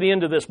jumping into the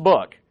end of this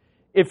book.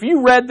 If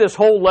you read this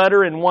whole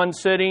letter in one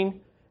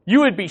sitting,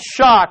 you would be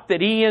shocked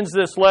that he ends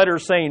this letter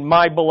saying,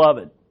 my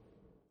beloved.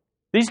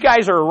 These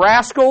guys are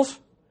rascals.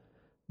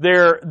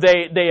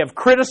 They have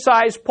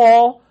criticized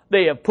Paul.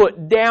 They have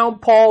put down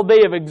Paul. They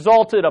have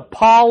exalted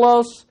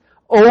Apollos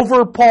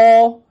over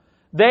Paul.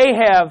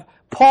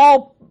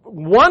 Paul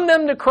won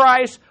them to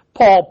Christ.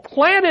 Paul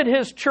planted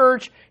his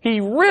church. He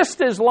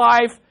risked his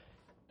life,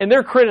 and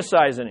they're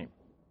criticizing him.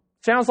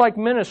 Sounds like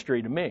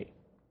ministry to me.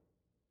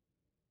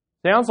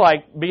 Sounds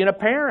like being a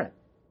parent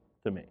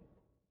to me.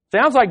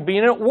 Sounds like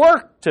being at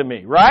work to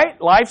me,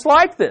 right? Life's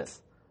like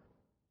this.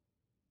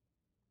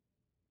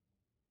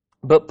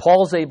 But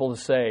Paul's able to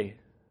say,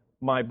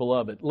 my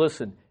beloved,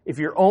 listen, if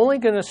you're only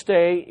going to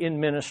stay in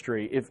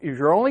ministry, if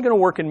you're only going to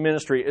work in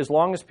ministry as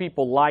long as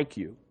people like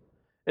you,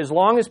 as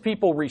long as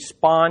people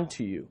respond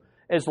to you,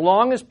 as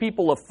long as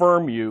people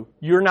affirm you,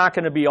 you're not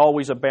going to be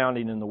always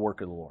abounding in the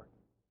work of the Lord.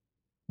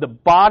 The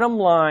bottom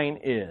line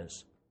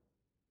is,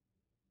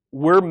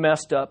 we're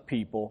messed up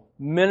people.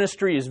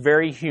 Ministry is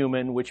very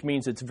human, which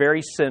means it's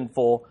very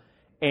sinful,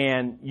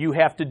 and you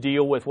have to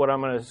deal with what I'm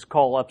going to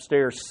call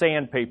upstairs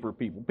sandpaper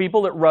people,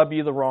 people that rub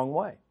you the wrong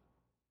way.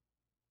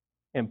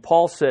 And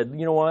Paul said,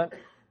 you know what?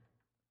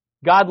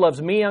 God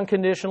loves me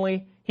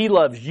unconditionally. He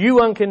loves you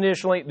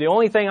unconditionally. The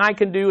only thing I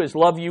can do is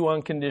love you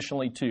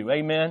unconditionally too.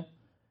 Amen?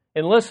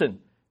 And listen,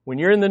 when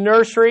you're in the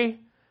nursery,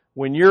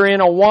 when you're in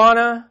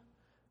Awana,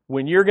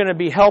 when you're going to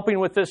be helping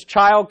with this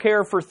child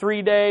care for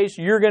 3 days,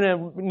 you're going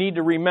to need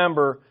to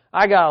remember,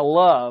 I got to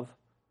love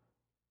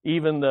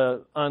even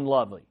the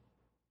unlovely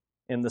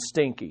and the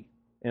stinky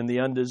and the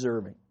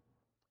undeserving.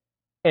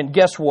 And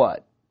guess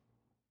what?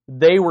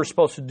 They were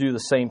supposed to do the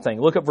same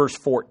thing. Look at verse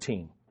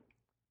 14.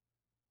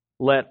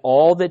 Let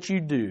all that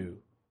you do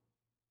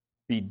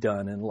be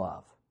done in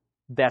love.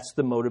 That's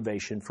the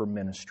motivation for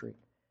ministry.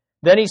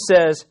 Then he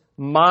says,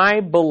 my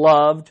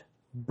beloved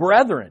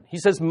brethren. He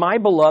says, my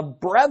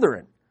beloved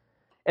brethren.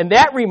 And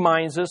that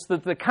reminds us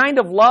that the kind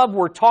of love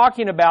we're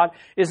talking about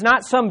is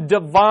not some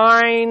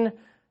divine,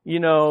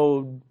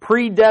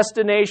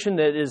 predestination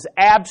that is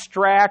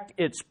abstract.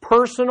 It's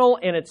personal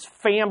and it's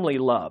family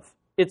love.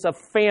 It's a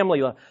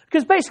family love.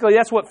 Because basically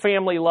that's what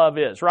family love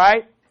is,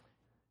 right?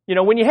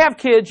 When you have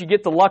kids, you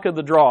get the luck of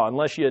the draw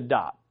unless you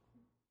adopt.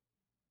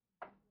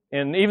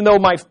 And even though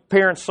my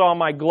parents saw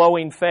my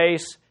glowing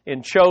face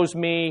and chose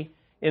me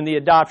in the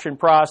adoption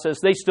process,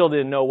 they still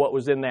didn't know what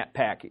was in that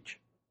package.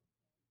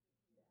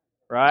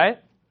 Right?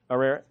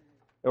 Are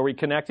we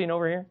connecting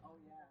over here?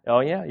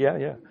 Oh, yeah.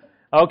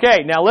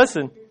 Okay, now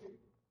listen.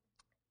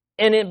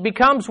 And it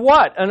becomes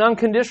what? An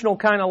unconditional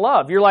kind of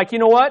love. You're like, you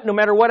know what? No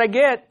matter what I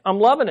get, I'm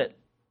loving it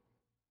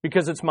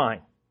because it's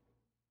mine.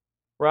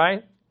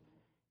 Right?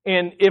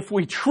 And if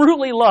we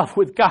truly love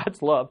with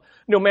God's love,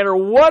 no matter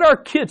what our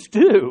kids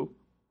do,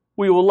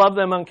 we will love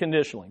them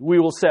unconditionally. We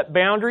will set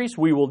boundaries.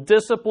 We will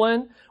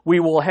discipline. We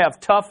will have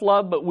tough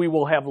love, but we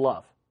will have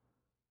love.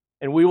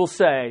 And we will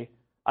say,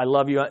 I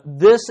love you.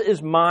 This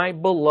is my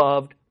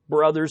beloved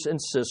brothers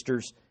and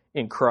sisters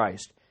in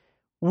Christ.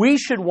 We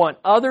should want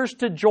others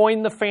to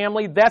join the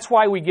family. That's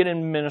why we get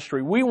in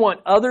ministry. We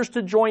want others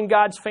to join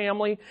God's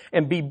family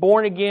and be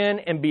born again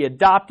and be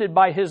adopted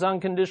by His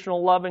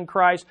unconditional love in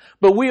Christ.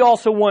 But we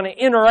also want to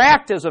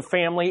interact as a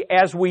family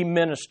as we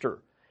minister.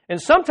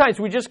 And sometimes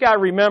we just got to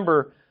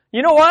remember,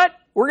 you know what?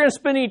 We're going to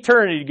spend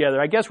eternity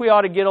together. I guess we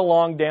ought to get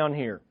along down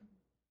here.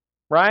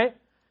 Right?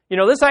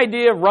 This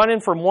idea of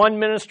running from one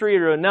ministry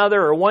to another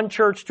or one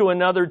church to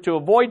another to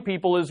avoid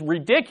people is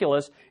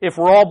ridiculous if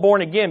we're all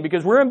born again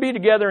because we're going to be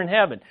together in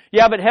heaven.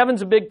 Yeah, but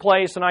heaven's a big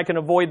place and I can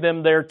avoid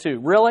them there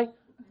too. Really?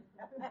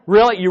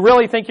 Really? You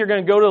really think you're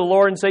going to go to the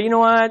Lord and say, you know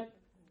what?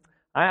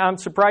 I'm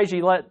surprised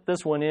you let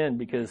this one in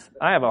because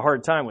I have a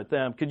hard time with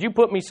them. Could you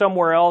put me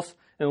somewhere else?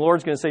 And the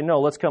Lord's going to say, no,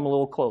 let's come a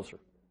little closer.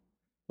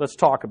 Let's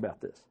talk about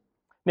this.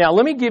 Now,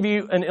 let me give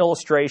you an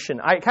illustration.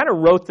 I kind of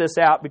wrote this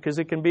out because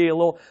it can be a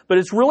little, but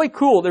it's really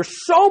cool. There's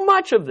so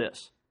much of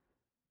this.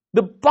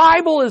 The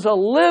Bible is a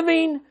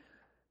living,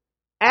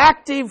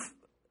 active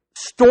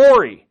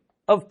story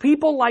of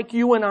people like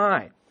you and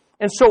I.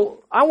 And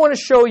so I want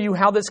to show you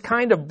how this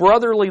kind of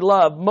brotherly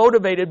love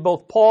motivated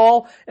both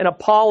Paul and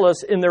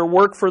Apollos in their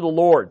work for the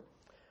Lord.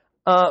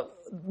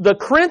 The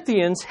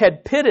Corinthians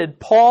had pitted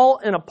Paul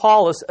and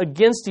Apollos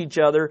against each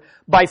other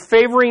by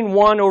favoring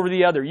one over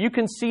the other. You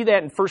can see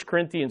that in 1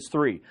 Corinthians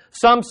 3.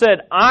 Some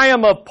said, I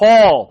am of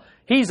Paul.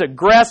 He's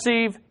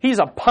aggressive. He's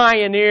a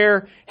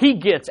pioneer. He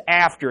gets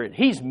after it.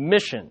 He's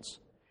missions.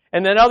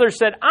 And then others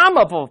said, I'm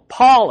of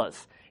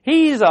Apollos.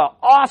 He's an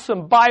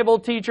awesome Bible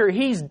teacher.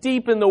 He's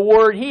deep in the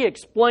Word. He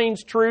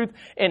explains truth,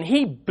 and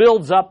he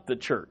builds up the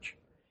church.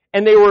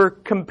 And they were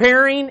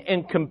comparing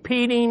and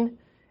competing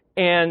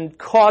and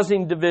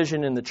causing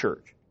division in the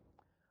church.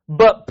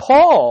 But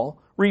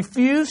Paul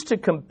refused to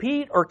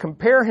compete or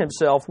compare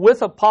himself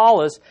with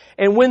Apollos,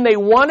 and when they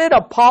wanted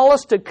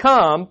Apollos to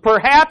come,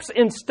 perhaps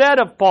instead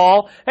of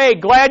Paul, hey,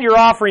 glad you're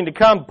offering to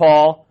come,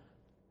 Paul,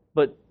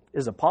 but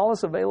is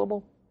Apollos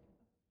available?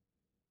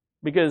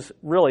 Because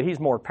really, he's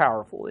more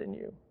powerful than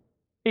you.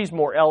 He's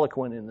more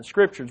eloquent in the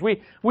Scriptures.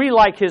 We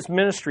like his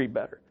ministry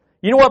better.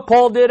 You know what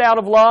Paul did out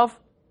of love?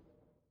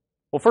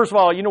 Well, first of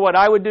all, you know what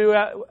I would do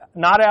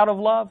not out of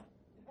love?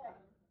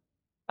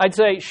 I'd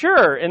say,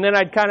 sure, and then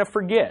I'd kind of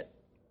forget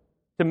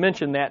to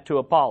mention that to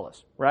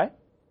Apollos, right?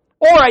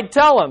 Or I'd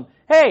tell him,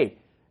 hey,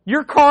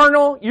 you're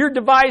carnal, you're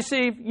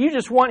divisive, you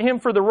just want him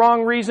for the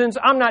wrong reasons,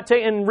 I'm not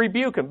and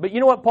rebuke him. But you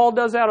know what Paul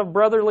does out of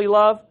brotherly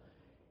love?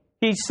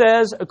 He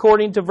says,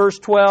 according to verse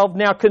 12,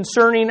 now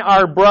concerning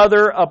our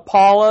brother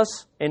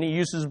Apollos, and he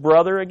uses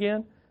brother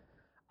again,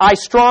 I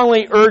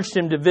strongly urged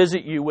him to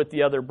visit you with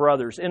the other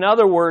brothers. In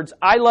other words,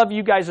 I love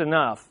you guys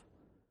enough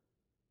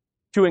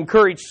to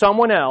encourage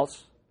someone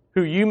else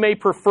who you may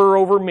prefer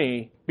over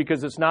me,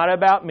 because it's not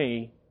about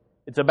me,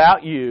 it's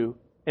about you,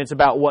 and it's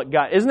about what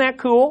God... Isn't that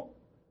cool?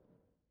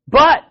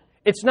 But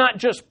it's not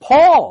just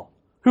Paul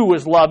who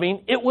was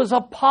loving. It was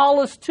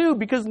Apollos too,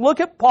 because look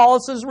at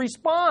Apollos'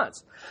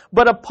 response.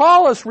 But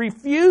Apollos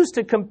refused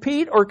to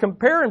compete or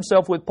compare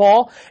himself with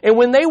Paul, and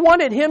when they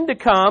wanted him to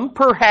come,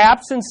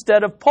 perhaps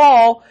instead of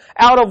Paul,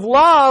 out of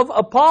love,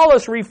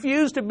 Apollos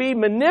refused to be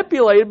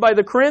manipulated by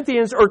the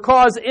Corinthians or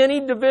cause any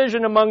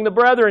division among the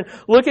brethren.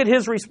 Look at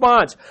his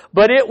response.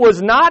 But it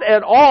was not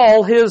at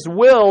all his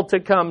will to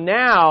come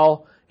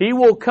now. He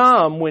will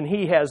come when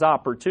he has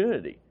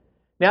opportunity.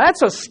 Now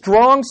that's a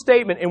strong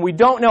statement, and we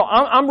don't know.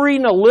 I'm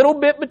reading a little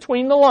bit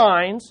between the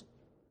lines,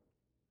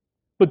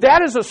 but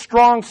that is a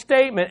strong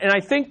statement, and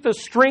I think the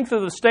strength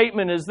of the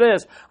statement is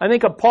this. I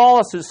think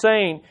Apollos is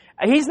saying,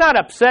 he's not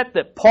upset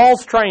that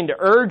Paul's trying to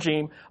urge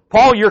him,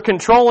 Paul, you're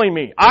controlling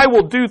me. I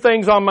will do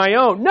things on my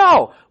own.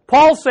 No,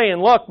 Paul's saying,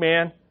 look,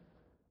 man,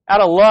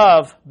 out of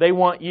love, they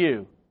want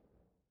you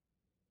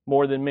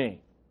more than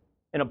me.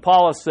 And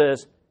Apollos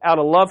says, out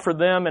of love for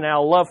them and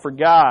out of love for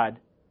God,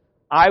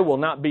 I will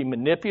not be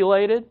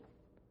manipulated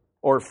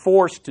or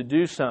forced to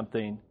do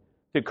something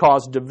to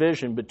cause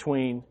division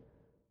between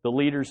the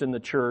leaders in the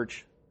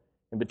church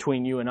and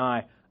between you and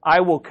I.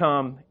 I will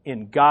come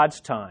in God's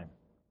time,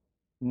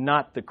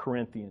 not the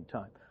Corinthian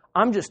time.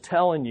 I'm just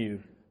telling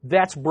you,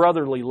 that's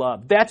brotherly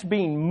love. That's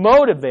being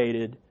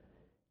motivated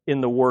in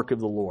the work of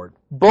the Lord.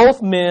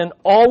 Both men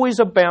always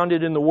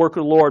abounded in the work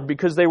of the Lord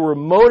because they were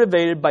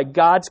motivated by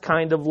God's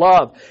kind of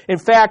love. In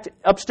fact,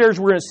 upstairs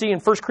we're going to see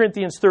in 1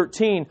 Corinthians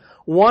 13,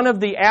 one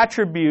of the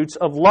attributes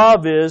of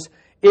love is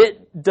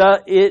it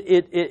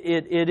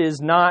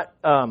is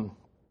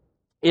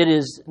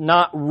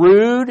not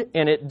rude,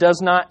 and it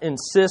does not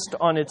insist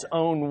on its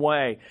own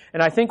way.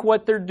 And I think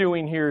what they're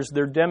doing here is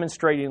they're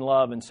demonstrating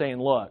love and saying,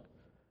 look,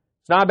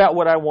 it's not about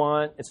what I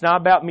want. It's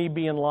not about me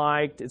being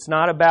liked. It's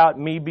not about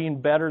me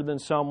being better than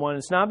someone.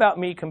 It's not about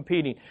me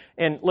competing.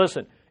 And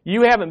listen,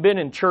 you haven't been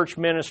in church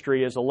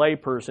ministry as a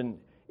layperson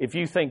if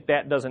you think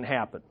that doesn't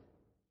happen.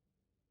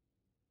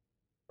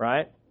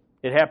 Right?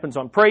 It happens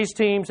on praise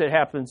teams. It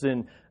happens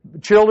in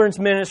children's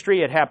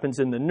ministry. It happens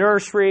in the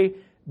nursery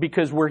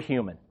because we're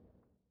human.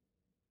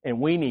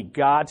 And we need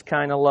God's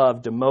kind of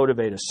love to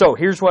motivate us. So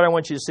here's what I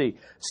want you to see.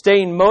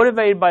 Staying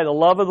motivated by the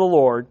love of the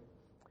Lord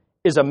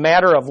is a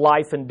matter of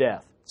life and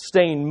death.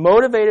 Staying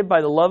motivated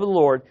by the love of the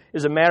Lord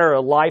is a matter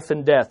of life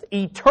and death.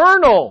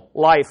 Eternal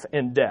life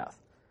and death.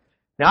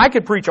 Now I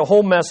could preach a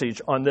whole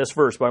message on this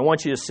verse, but I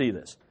want you to see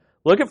this.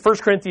 Look at 1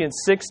 Corinthians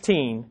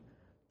 16,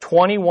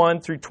 21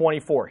 through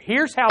 24.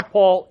 Here's how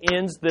Paul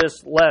ends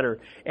this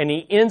letter, and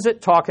he ends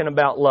it talking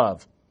about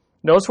love.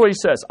 Notice what he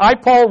says. I,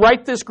 Paul,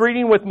 write this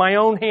greeting with my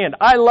own hand.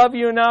 I love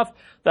you enough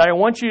that I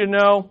want you to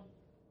know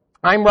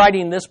I'm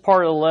writing this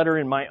part of the letter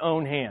in my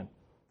own hand.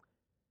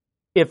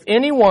 If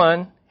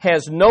anyone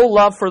has no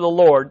love for the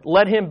Lord,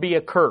 let him be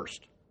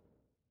accursed.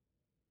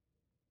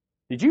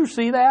 Did you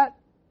see that?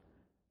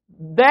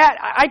 That,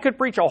 I could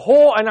preach a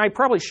whole, and I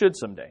probably should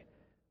someday,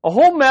 a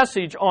whole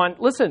message on,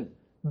 listen,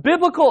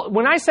 biblical,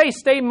 when I say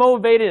stay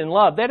motivated in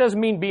love, that doesn't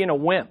mean being a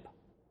wimp.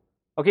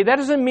 Okay, that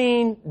doesn't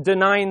mean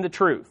denying the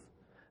truth.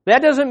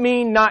 That doesn't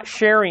mean not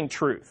sharing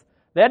truth.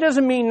 That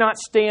doesn't mean not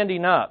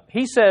standing up.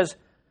 He says,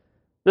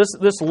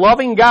 this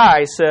loving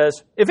guy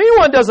says, if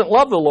anyone doesn't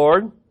love the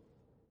Lord,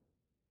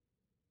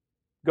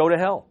 go to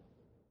hell.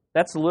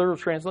 That's the literal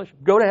translation.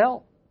 Go to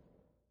hell.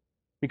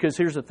 Because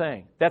here's the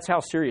thing. That's how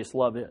serious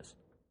love is.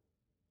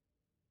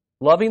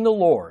 Loving the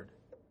Lord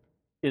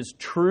is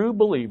true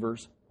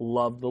believers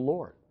love the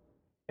Lord.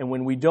 And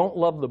when we don't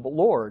love the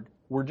Lord,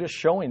 we're just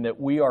showing that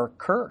we are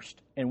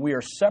cursed and we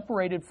are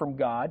separated from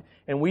God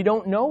and we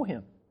don't know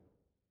Him.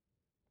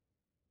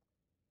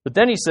 But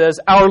then he says,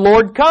 our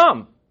Lord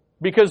come.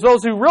 Because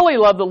those who really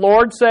love the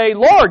Lord say,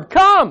 Lord,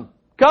 come.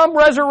 Come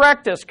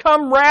resurrect us.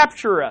 Come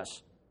rapture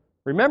us.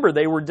 Remember,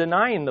 they were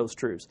denying those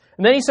truths.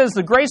 And then he says,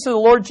 the grace of the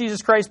Lord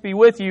Jesus Christ be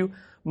with you.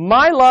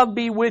 My love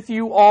be with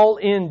you all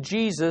in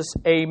Jesus.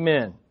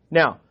 Amen.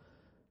 Now,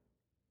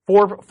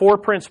 four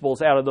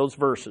principles out of those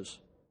verses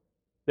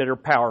that are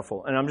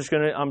powerful. And I'm just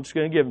going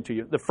to give them to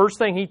you. The first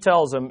thing he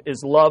tells them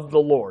is love the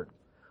Lord.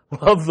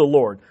 Love the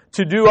Lord.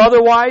 To do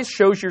otherwise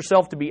shows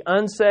yourself to be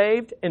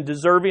unsaved and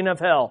deserving of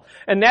hell.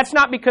 And that's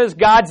not because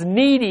God's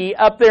needy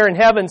up there in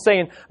heaven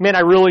saying, man,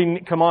 I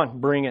really, come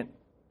on, bring it.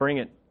 Bring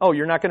it. Oh,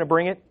 you're not going to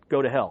bring it?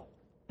 Go to hell.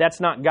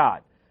 That's not God.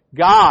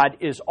 God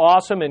is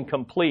awesome and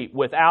complete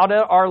without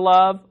our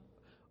love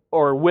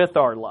or with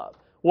our love.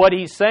 What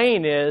he's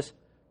saying is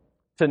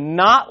to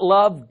not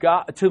love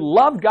God, to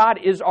love God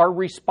is our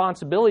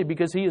responsibility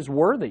because He is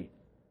worthy.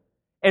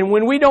 And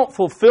when we don't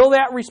fulfill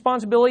that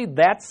responsibility,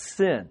 that's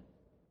sin.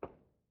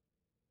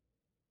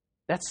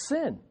 That's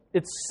sin.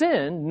 It's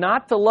sin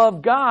not to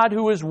love God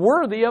who is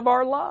worthy of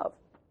our love.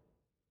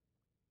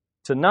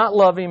 To not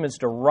love Him is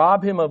to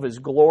rob Him of His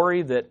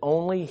glory that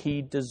only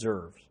He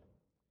deserves.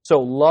 So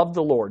love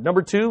the Lord.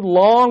 Number 2,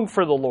 long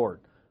for the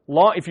Lord.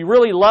 If you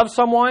really love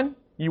someone,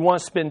 you want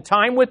to spend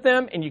time with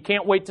them and you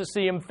can't wait to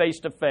see Him face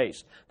to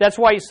face. That's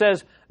why He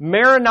says,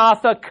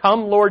 Maranatha,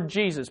 come Lord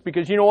Jesus.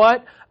 Because you know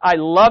what? I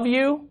love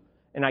you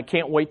and I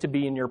can't wait to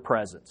be in your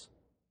presence.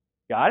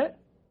 Got it?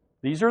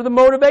 These are the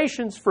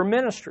motivations for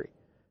ministry.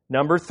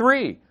 Number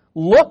 3,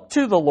 look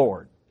to the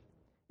Lord.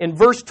 In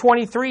verse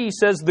 23, he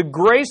says, the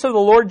grace of the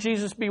Lord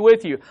Jesus be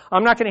with you.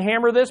 I'm not going to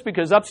hammer this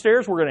because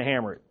upstairs we're going to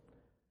hammer it.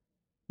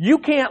 You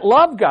can't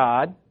love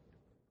God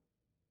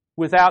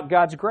without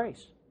God's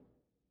grace.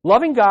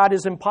 Loving God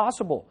is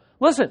impossible.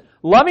 Listen,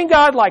 loving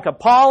God like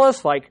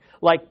Apollos,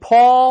 like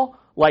Paul,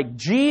 like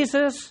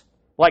Jesus,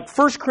 like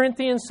 1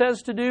 Corinthians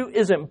says to do,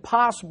 is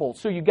impossible.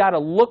 So you got to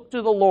look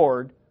to the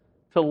Lord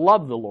to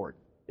love the Lord.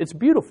 It's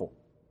beautiful.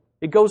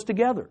 It goes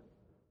together.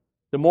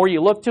 The more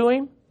you look to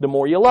Him, the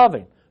more you love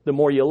Him. The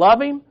more you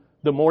love Him,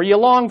 the more you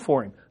long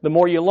for Him. The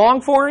more you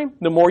long for Him,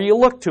 the more you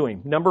look to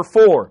Him. Number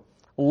 4,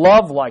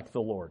 love like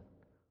the Lord.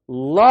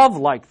 Love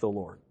like the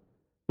Lord.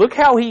 Look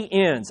how he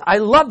ends. I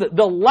love it.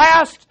 The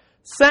last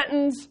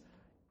sentence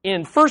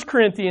in 1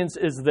 Corinthians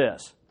is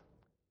this: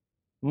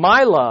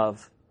 my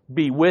love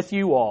be with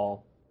you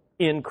all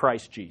in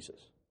Christ Jesus.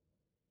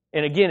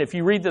 And again, if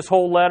you read this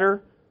whole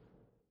letter,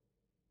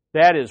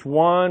 that is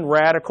one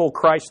radical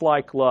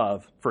Christ-like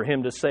love for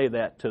him to say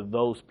that to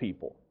those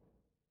people.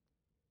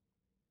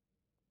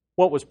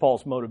 What was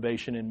Paul's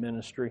motivation in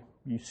ministry?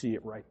 You see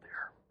it right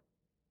there.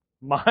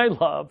 My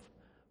love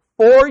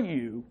for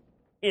you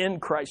in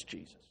Christ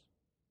Jesus.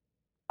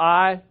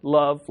 I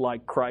love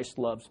like Christ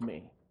loves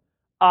me.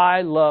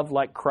 I love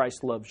like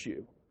Christ loves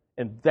you.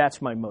 And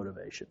that's my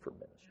motivation for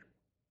ministry.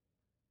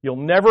 You'll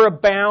never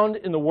abound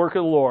in the work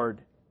of the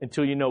Lord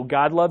until you know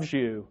God loves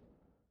you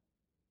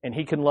and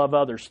He can love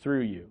others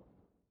through you,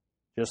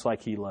 just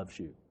like He loves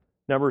you.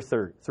 Number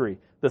 3.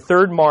 The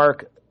third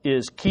mark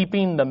is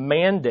keeping the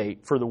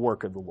mandate for the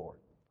work of the Lord.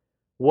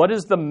 What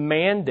is the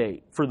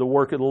mandate for the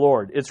work of the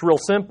Lord? It's real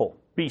simple.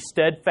 Be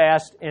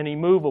steadfast and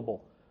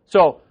immovable.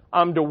 So,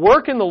 I'm to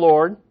work in the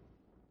Lord,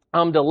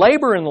 I'm to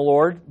labor in the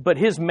Lord, but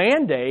His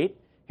mandate,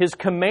 His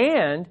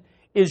command,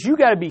 is you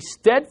got to be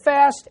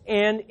steadfast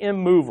and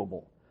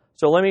immovable.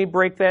 So let me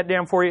break that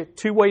down for you.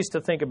 2 ways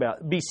to think about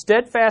it. Be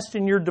steadfast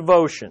in your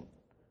devotion.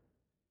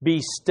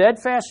 Be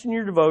steadfast in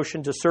your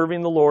devotion to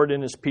serving the Lord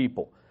and His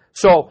people.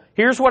 So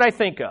here's what I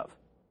think of.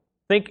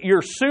 Think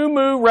you're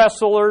sumo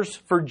wrestlers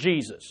for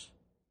Jesus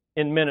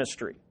in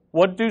ministry.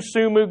 What do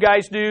sumo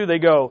guys do? They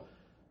go,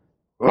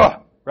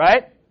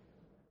 right?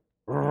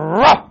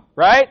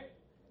 Right?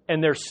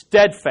 And they're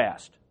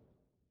steadfast.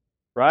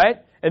 Right?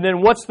 And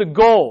then what's the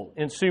goal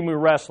in sumo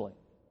wrestling?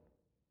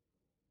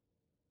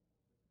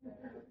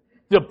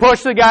 To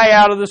push the guy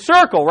out of the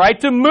circle, right?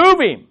 To move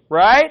him,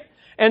 right?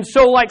 And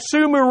so like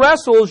sumo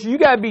wrestles, you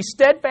got to be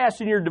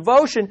steadfast in your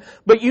devotion,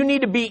 but you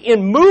need to be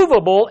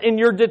immovable in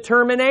your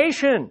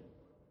determination.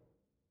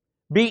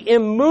 Be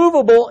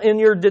immovable in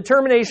your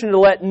determination to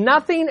let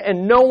nothing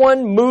and no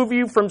one move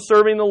you from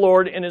serving the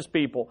Lord and His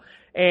people.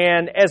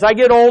 And as I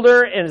get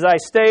older and as I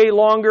stay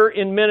longer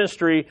in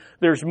ministry,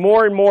 there's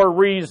more and more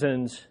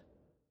reasons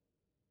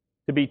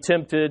to be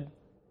tempted,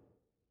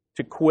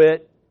 to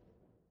quit,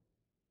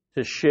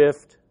 to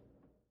shift,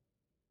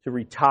 to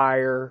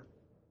retire,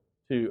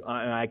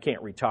 I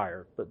can't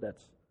retire,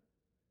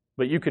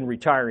 but you can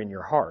retire in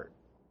your heart.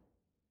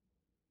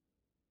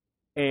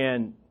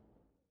 And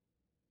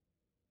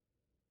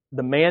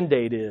the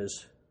mandate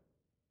is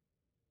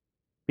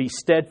be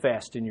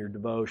steadfast in your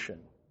devotion.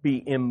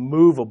 Be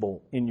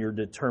immovable in your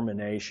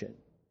determination.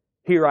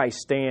 Here I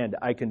stand,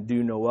 I can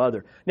do no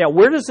other. Now,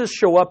 where does this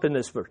show up in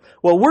this verse?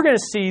 Well, we're going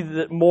to see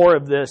more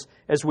of this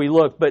as we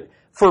look. But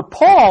for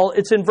Paul,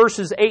 it's in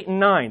verses 8 and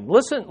 9.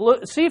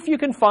 See if you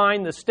can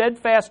find the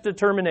steadfast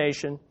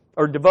determination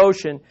or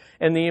devotion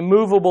and the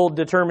immovable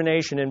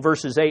determination in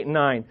verses 8 and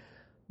 9.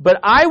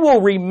 But I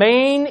will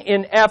remain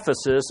in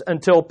Ephesus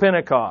until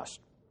Pentecost.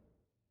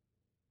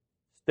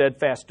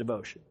 Steadfast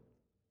devotion.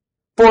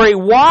 For a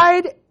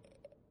wide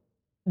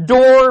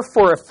door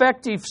for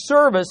effective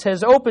service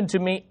has opened to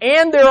me,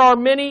 and there are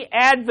many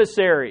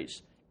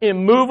adversaries.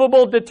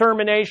 Immovable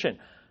determination.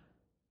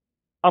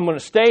 I'm going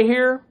to stay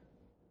here,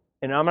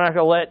 and I'm not going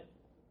to let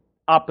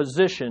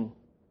opposition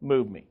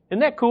move me.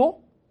 Isn't that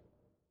cool?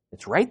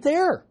 It's right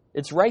there.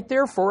 It's right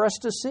there for us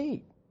to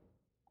see.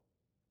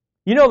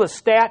 You know, the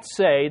stats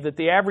say that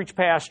the average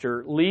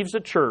pastor leaves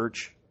a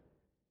church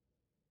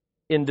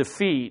in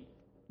defeat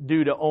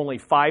due to only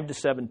 5 to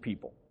 7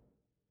 people.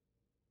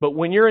 But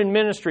when you're in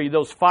ministry,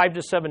 those 5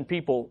 to 7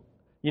 people,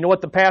 you know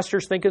what the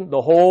pastor's thinking?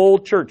 The whole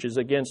church is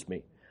against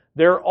me.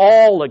 They're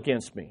all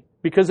against me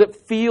because it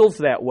feels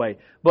that way.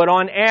 But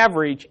on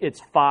average,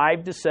 it's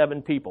 5 to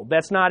 7 people.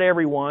 That's not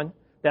everyone.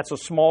 That's a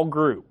small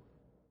group.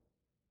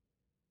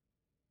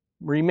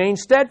 Remain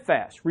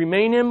steadfast.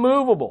 Remain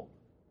immovable.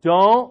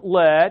 Don't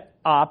let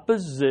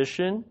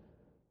opposition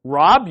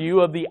rob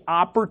you of the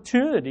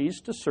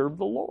opportunities to serve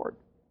the Lord.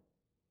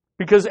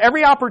 Because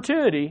every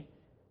opportunity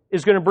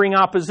is going to bring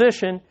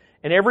opposition,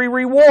 and every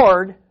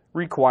reward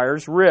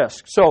requires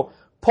risk. So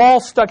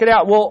Paul stuck it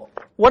out. Well,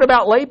 what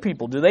about lay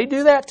people? Do they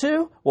do that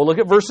too? Well, look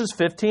at verses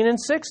 15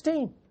 and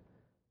 16.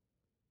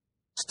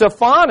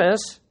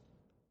 Stephanas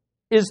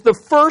is the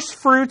first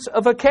fruits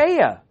of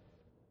Achaia.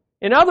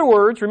 In other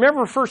words,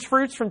 remember first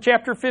fruits from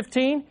chapter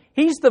 15?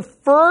 He's the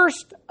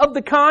first of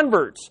the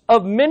converts,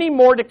 of many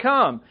more to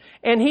come.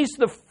 And he's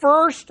the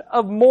first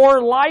of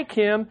more like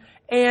him,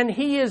 and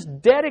he is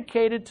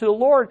dedicated to the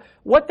Lord.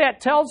 What that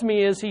tells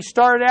me is he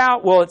started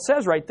out, well, it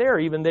says right there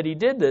even that he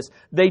did this.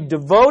 They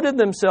devoted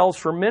themselves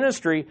for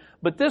ministry,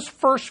 but this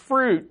first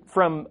fruit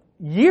from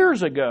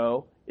years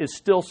ago is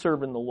still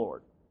serving the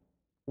Lord.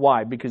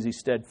 Why? Because he's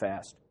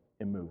steadfast,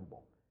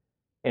 immovable.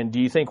 And do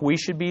you think we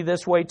should be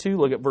this way too?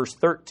 Look at verse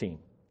 13.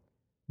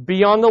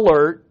 Be on the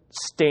alert,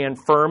 stand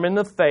firm in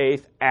the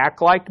faith,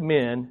 act like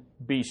men,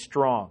 be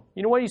strong.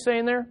 You know what he's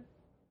saying there?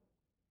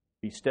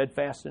 Be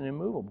steadfast and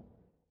immovable.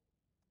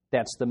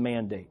 That's the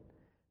mandate.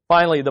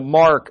 Finally, the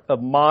mark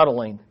of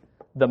modeling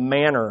the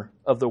manner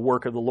of the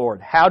work of the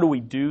Lord. How do we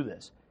do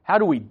this? How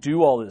do we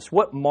do all this?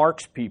 What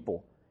marks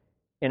people?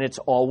 And it's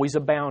always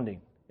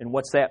abounding. And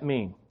what's that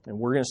mean? And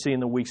we're going to see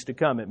in the weeks to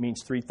come. It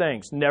means three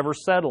things. Never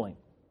settling.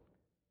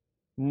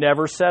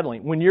 Never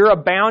settling. When you're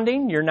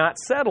abounding, you're not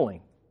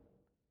settling.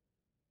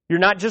 You're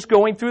not just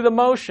going through the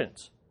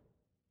motions.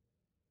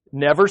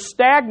 Never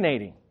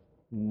stagnating.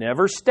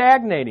 Never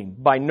stagnating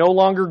by no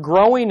longer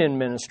growing in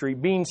ministry,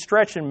 being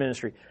stretched in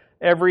ministry.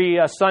 Every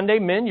Sunday,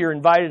 men, you're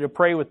invited to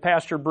pray with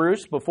Pastor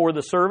Bruce before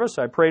the service.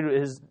 I prayed with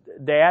his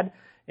dad,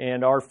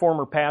 and our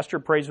former pastor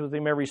prays with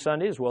him every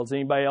Sunday, as well as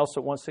anybody else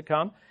that wants to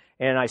come.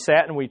 And I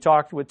sat and we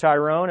talked with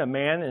Tyrone, a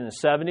man in his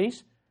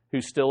 70s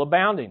who's still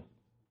abounding.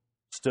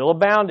 Still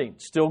abounding,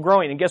 still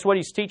growing. And guess what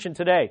he's teaching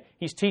today?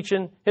 He's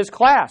teaching his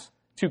class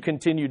to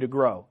continue to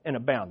grow and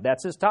abound.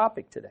 That's his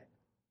topic today.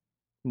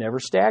 Never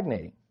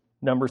stagnating.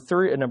 Number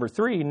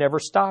three, never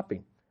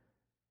stopping.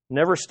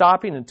 Never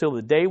stopping until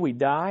the day we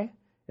die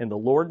and the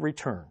Lord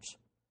returns.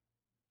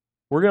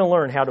 We're going to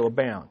learn how to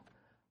abound.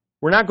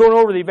 We're not going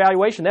over the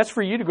evaluation. That's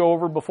for you to go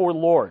over before the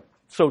Lord.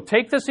 So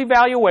take this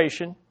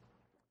evaluation,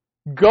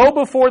 go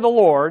before the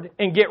Lord,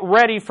 and get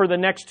ready for the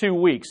next 2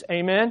 weeks.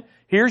 Amen?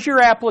 Here's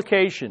your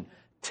application.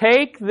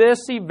 Take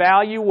this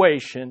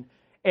evaluation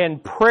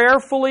and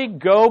prayerfully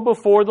go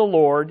before the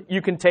Lord.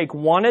 You can take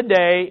one a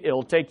day.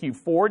 It'll take you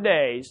 4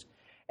 days.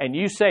 And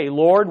you say,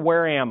 Lord,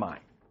 where am I?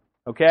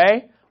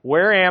 Okay?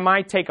 Where am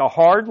I? Take a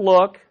hard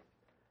look.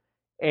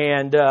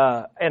 And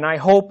I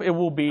hope it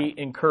will be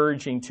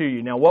encouraging to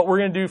you. Now, what we're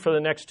going to do for the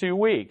next 2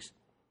 weeks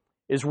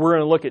is we're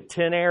going to look at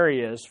 10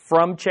 areas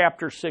from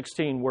chapter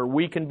 16 where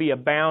we can be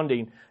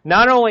abounding,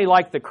 not only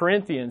like the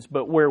Corinthians,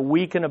 but where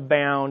we can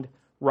abound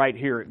right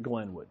here at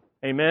Glenwood.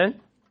 Amen?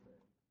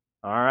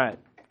 All right.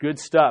 Good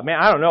stuff. Man,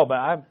 I don't know,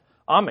 but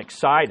I'm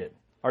excited.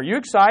 Are you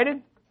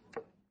excited?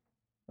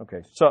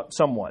 Okay, so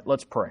somewhat.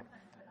 Let's pray.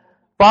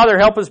 Father,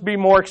 help us be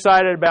more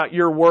excited about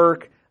your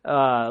work.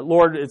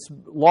 Lord, it's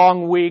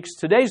long weeks.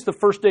 Today's the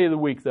first day of the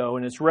week, though,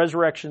 and it's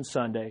Resurrection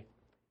Sunday.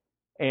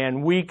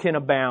 And we can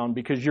abound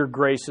because your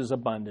grace is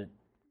abundant,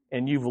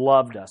 and you've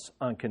loved us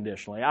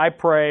unconditionally. I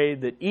pray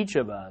that each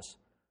of us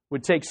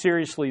would take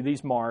seriously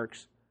these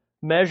marks,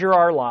 measure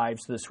our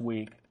lives this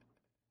week,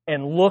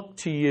 and look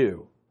to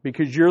you,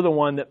 because you're the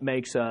one that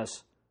makes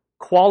us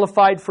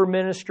qualified for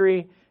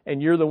ministry, and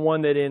you're the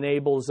one that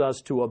enables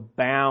us to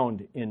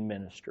abound in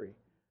ministry.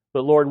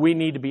 But Lord, we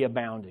need to be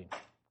abounding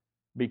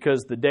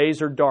because the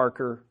days are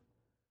darker,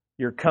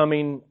 your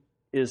coming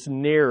is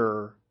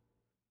nearer,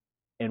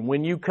 and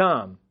when you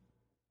come,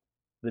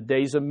 the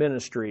days of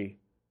ministry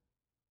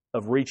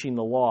of reaching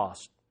the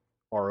lost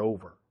are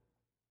over.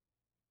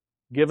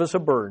 Give us a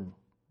burden,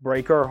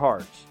 break our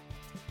hearts.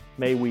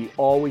 May we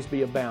always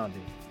be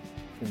abounding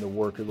in the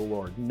work of the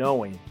Lord,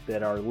 knowing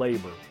that our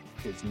labor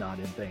is not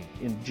in vain.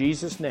 In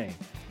Jesus' name,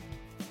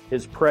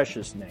 His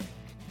precious name,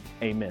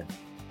 amen.